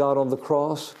Son of God on the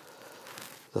cross?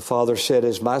 The Father said,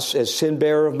 as sin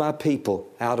bearer of my people,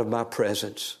 out of my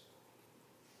presence.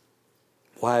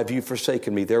 Why have you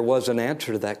forsaken me? There was an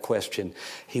answer to that question.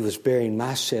 He was bearing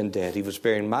my sin debt. He was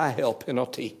bearing my hell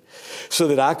penalty so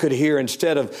that I could hear,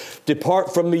 instead of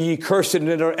depart from me, ye cursed, and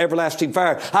enter everlasting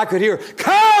fire, I could hear,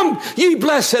 come, ye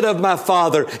blessed of my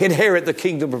Father, inherit the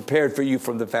kingdom prepared for you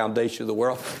from the foundation of the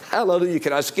world. Hallelujah.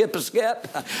 Can I skip a step?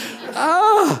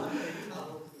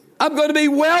 I'm going to be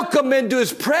welcomed into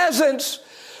his presence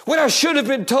When I should have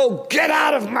been told, get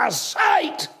out of my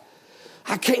sight.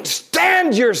 I can't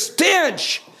stand your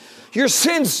stench. Your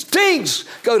sin stinks.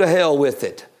 Go to hell with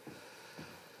it.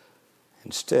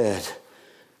 Instead,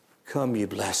 come ye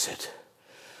blessed.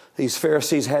 These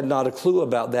Pharisees had not a clue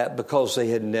about that because they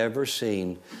had never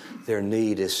seen their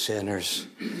need as sinners.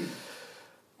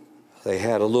 They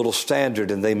had a little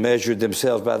standard and they measured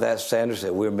themselves by that standard and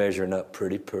said, we're measuring up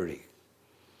pretty. But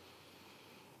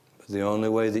the only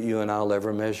way that you and I'll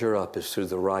ever measure up is through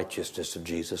the righteousness of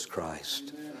Jesus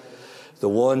Christ. The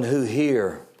one who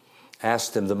here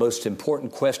asked them the most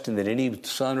important question that any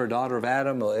son or daughter of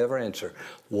Adam will ever answer.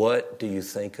 What do you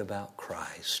think about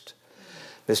Christ?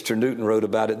 Mr. Newton wrote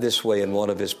about it this way in one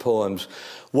of his poems.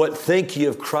 What think ye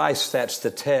of Christ? That's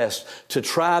the test. To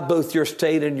try both your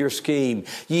state and your scheme.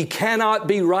 Ye cannot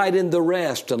be right in the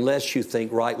rest unless you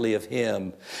think rightly of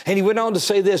him. And he went on to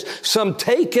say this. Some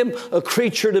take him a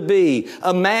creature to be,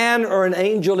 a man or an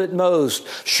angel at most.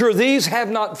 Sure, these have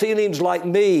not feelings like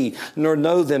me, nor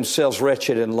know themselves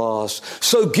wretched and lost.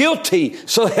 So guilty,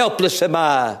 so helpless am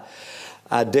I.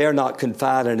 I dare not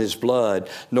confide in his blood,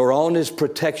 nor on his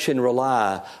protection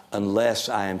rely, unless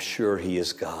I am sure he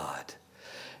is God.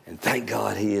 And thank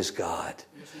God he is God.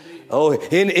 Oh,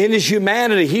 in his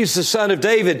humanity, he's the son of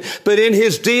David. But in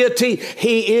his deity,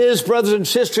 he is, brothers and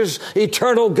sisters,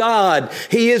 eternal God.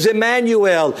 He is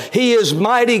Emmanuel. He is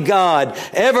mighty God,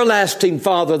 everlasting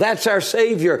Father. That's our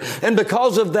Savior. And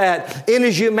because of that, in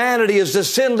his humanity is the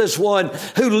sinless one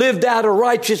who lived out a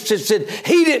righteousness that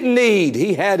he didn't need.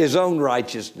 He had his own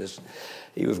righteousness.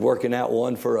 He was working out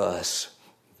one for us.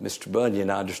 Mr. Bunyan,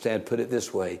 I understand, put it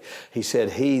this way. He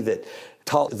said, he that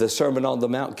taught the Sermon on the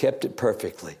Mount kept it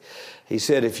perfectly. He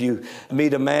said, if you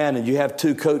meet a man and you have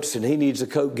two coats and he needs a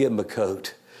coat, give him a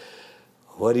coat.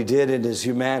 What he did in his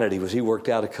humanity was he worked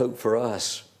out a coat for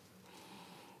us.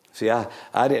 See, I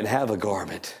didn't have a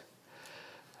garment.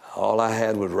 All I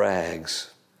had was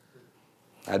rags.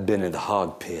 I'd been in the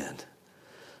hog pen.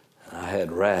 I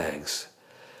had rags.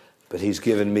 But he's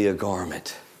given me a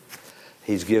garment.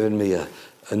 He's given me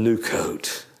a new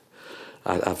coat.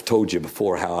 I've told you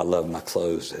before how I love my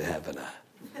clothes, haven't I?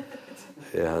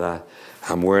 Yeah,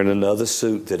 I'm wearing another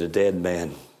suit that a dead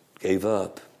man gave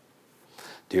up.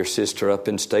 Dear sister up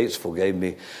in Statesville gave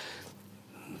me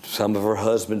some of her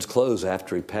husband's clothes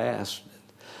after he passed.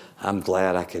 I'm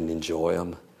glad I can enjoy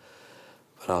them.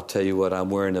 But I'll tell you what,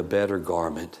 I'm wearing a better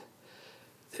garment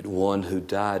that one who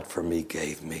died for me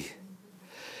gave me.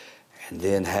 And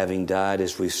then having died,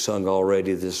 as we've sung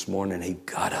already this morning, he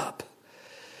got up.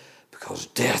 Because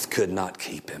death could not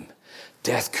keep him.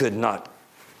 Death could not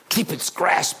keep its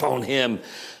grasp on him.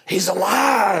 He's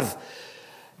alive.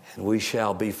 And we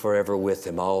shall be forever with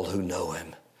him, all who know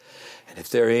him. And if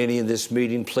there are any in this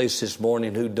meeting place this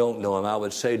morning who don't know him, I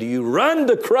would say to you, run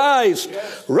to Christ.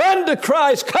 Yes. Run to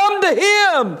Christ. Come to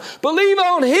him. Believe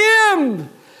on him.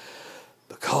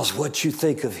 Because what you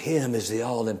think of him is the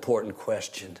all-important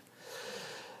question.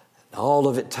 All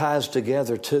of it ties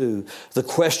together too. The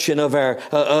question of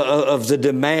of the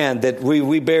demand that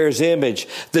we bear his image,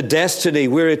 the destiny,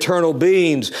 we're eternal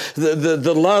beings,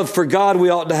 the love for God we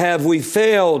ought to have, we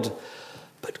failed.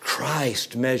 But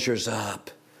Christ measures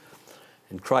up.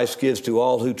 And Christ gives to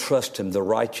all who trust him the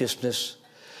righteousness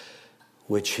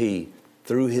which he,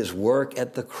 through his work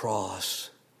at the cross,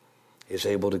 is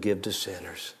able to give to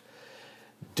sinners.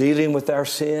 Dealing with our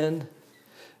sin,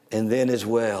 and then as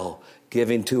well,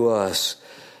 giving to us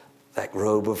that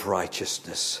robe of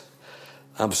righteousness.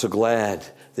 I'm so glad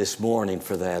this morning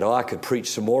for that. Oh, I could preach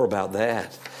some more about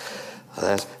that.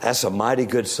 That's a mighty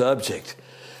good subject.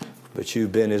 But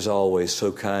you've been, as always,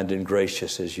 so kind and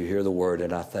gracious as you hear the word,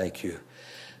 and I thank you.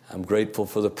 I'm grateful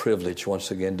for the privilege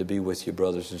once again to be with you,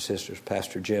 brothers and sisters.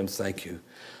 Pastor Jim, thank you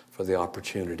for the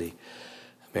opportunity.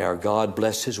 May our God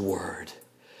bless his word.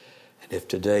 And if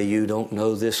today you don't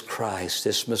know this Christ,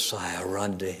 this Messiah,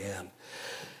 run to him.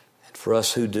 For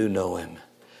us who do know him,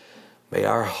 may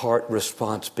our heart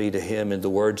response be to him in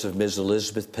the words of Ms.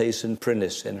 Elizabeth Payson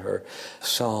Prentice in her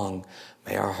song.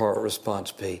 May our heart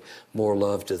response be, more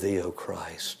love to thee, O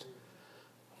Christ,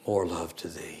 more love to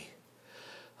thee.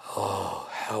 Oh,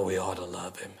 how we ought to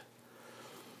love him.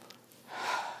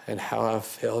 And how I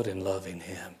felt in loving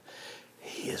him.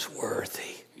 He is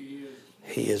worthy.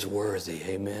 He is worthy.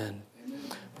 Amen.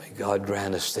 May God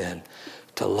grant us then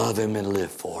to love him and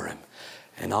live for him.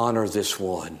 And honor this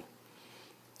one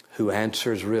who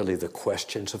answers really the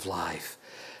questions of life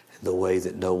in the way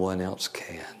that no one else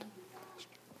can.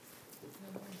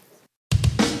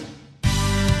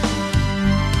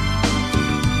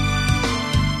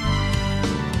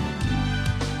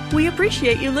 We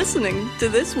appreciate you listening to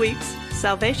this week's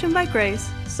Salvation by Grace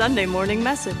Sunday Morning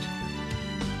Message.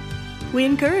 We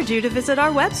encourage you to visit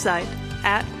our website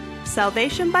at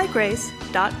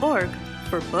salvationbygrace.org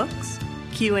for books,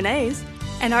 Q&As,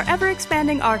 and our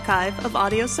ever-expanding archive of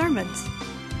audio sermons.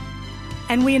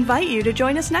 And we invite you to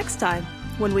join us next time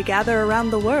when we gather around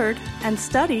the Word and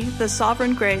study the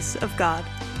sovereign grace of God.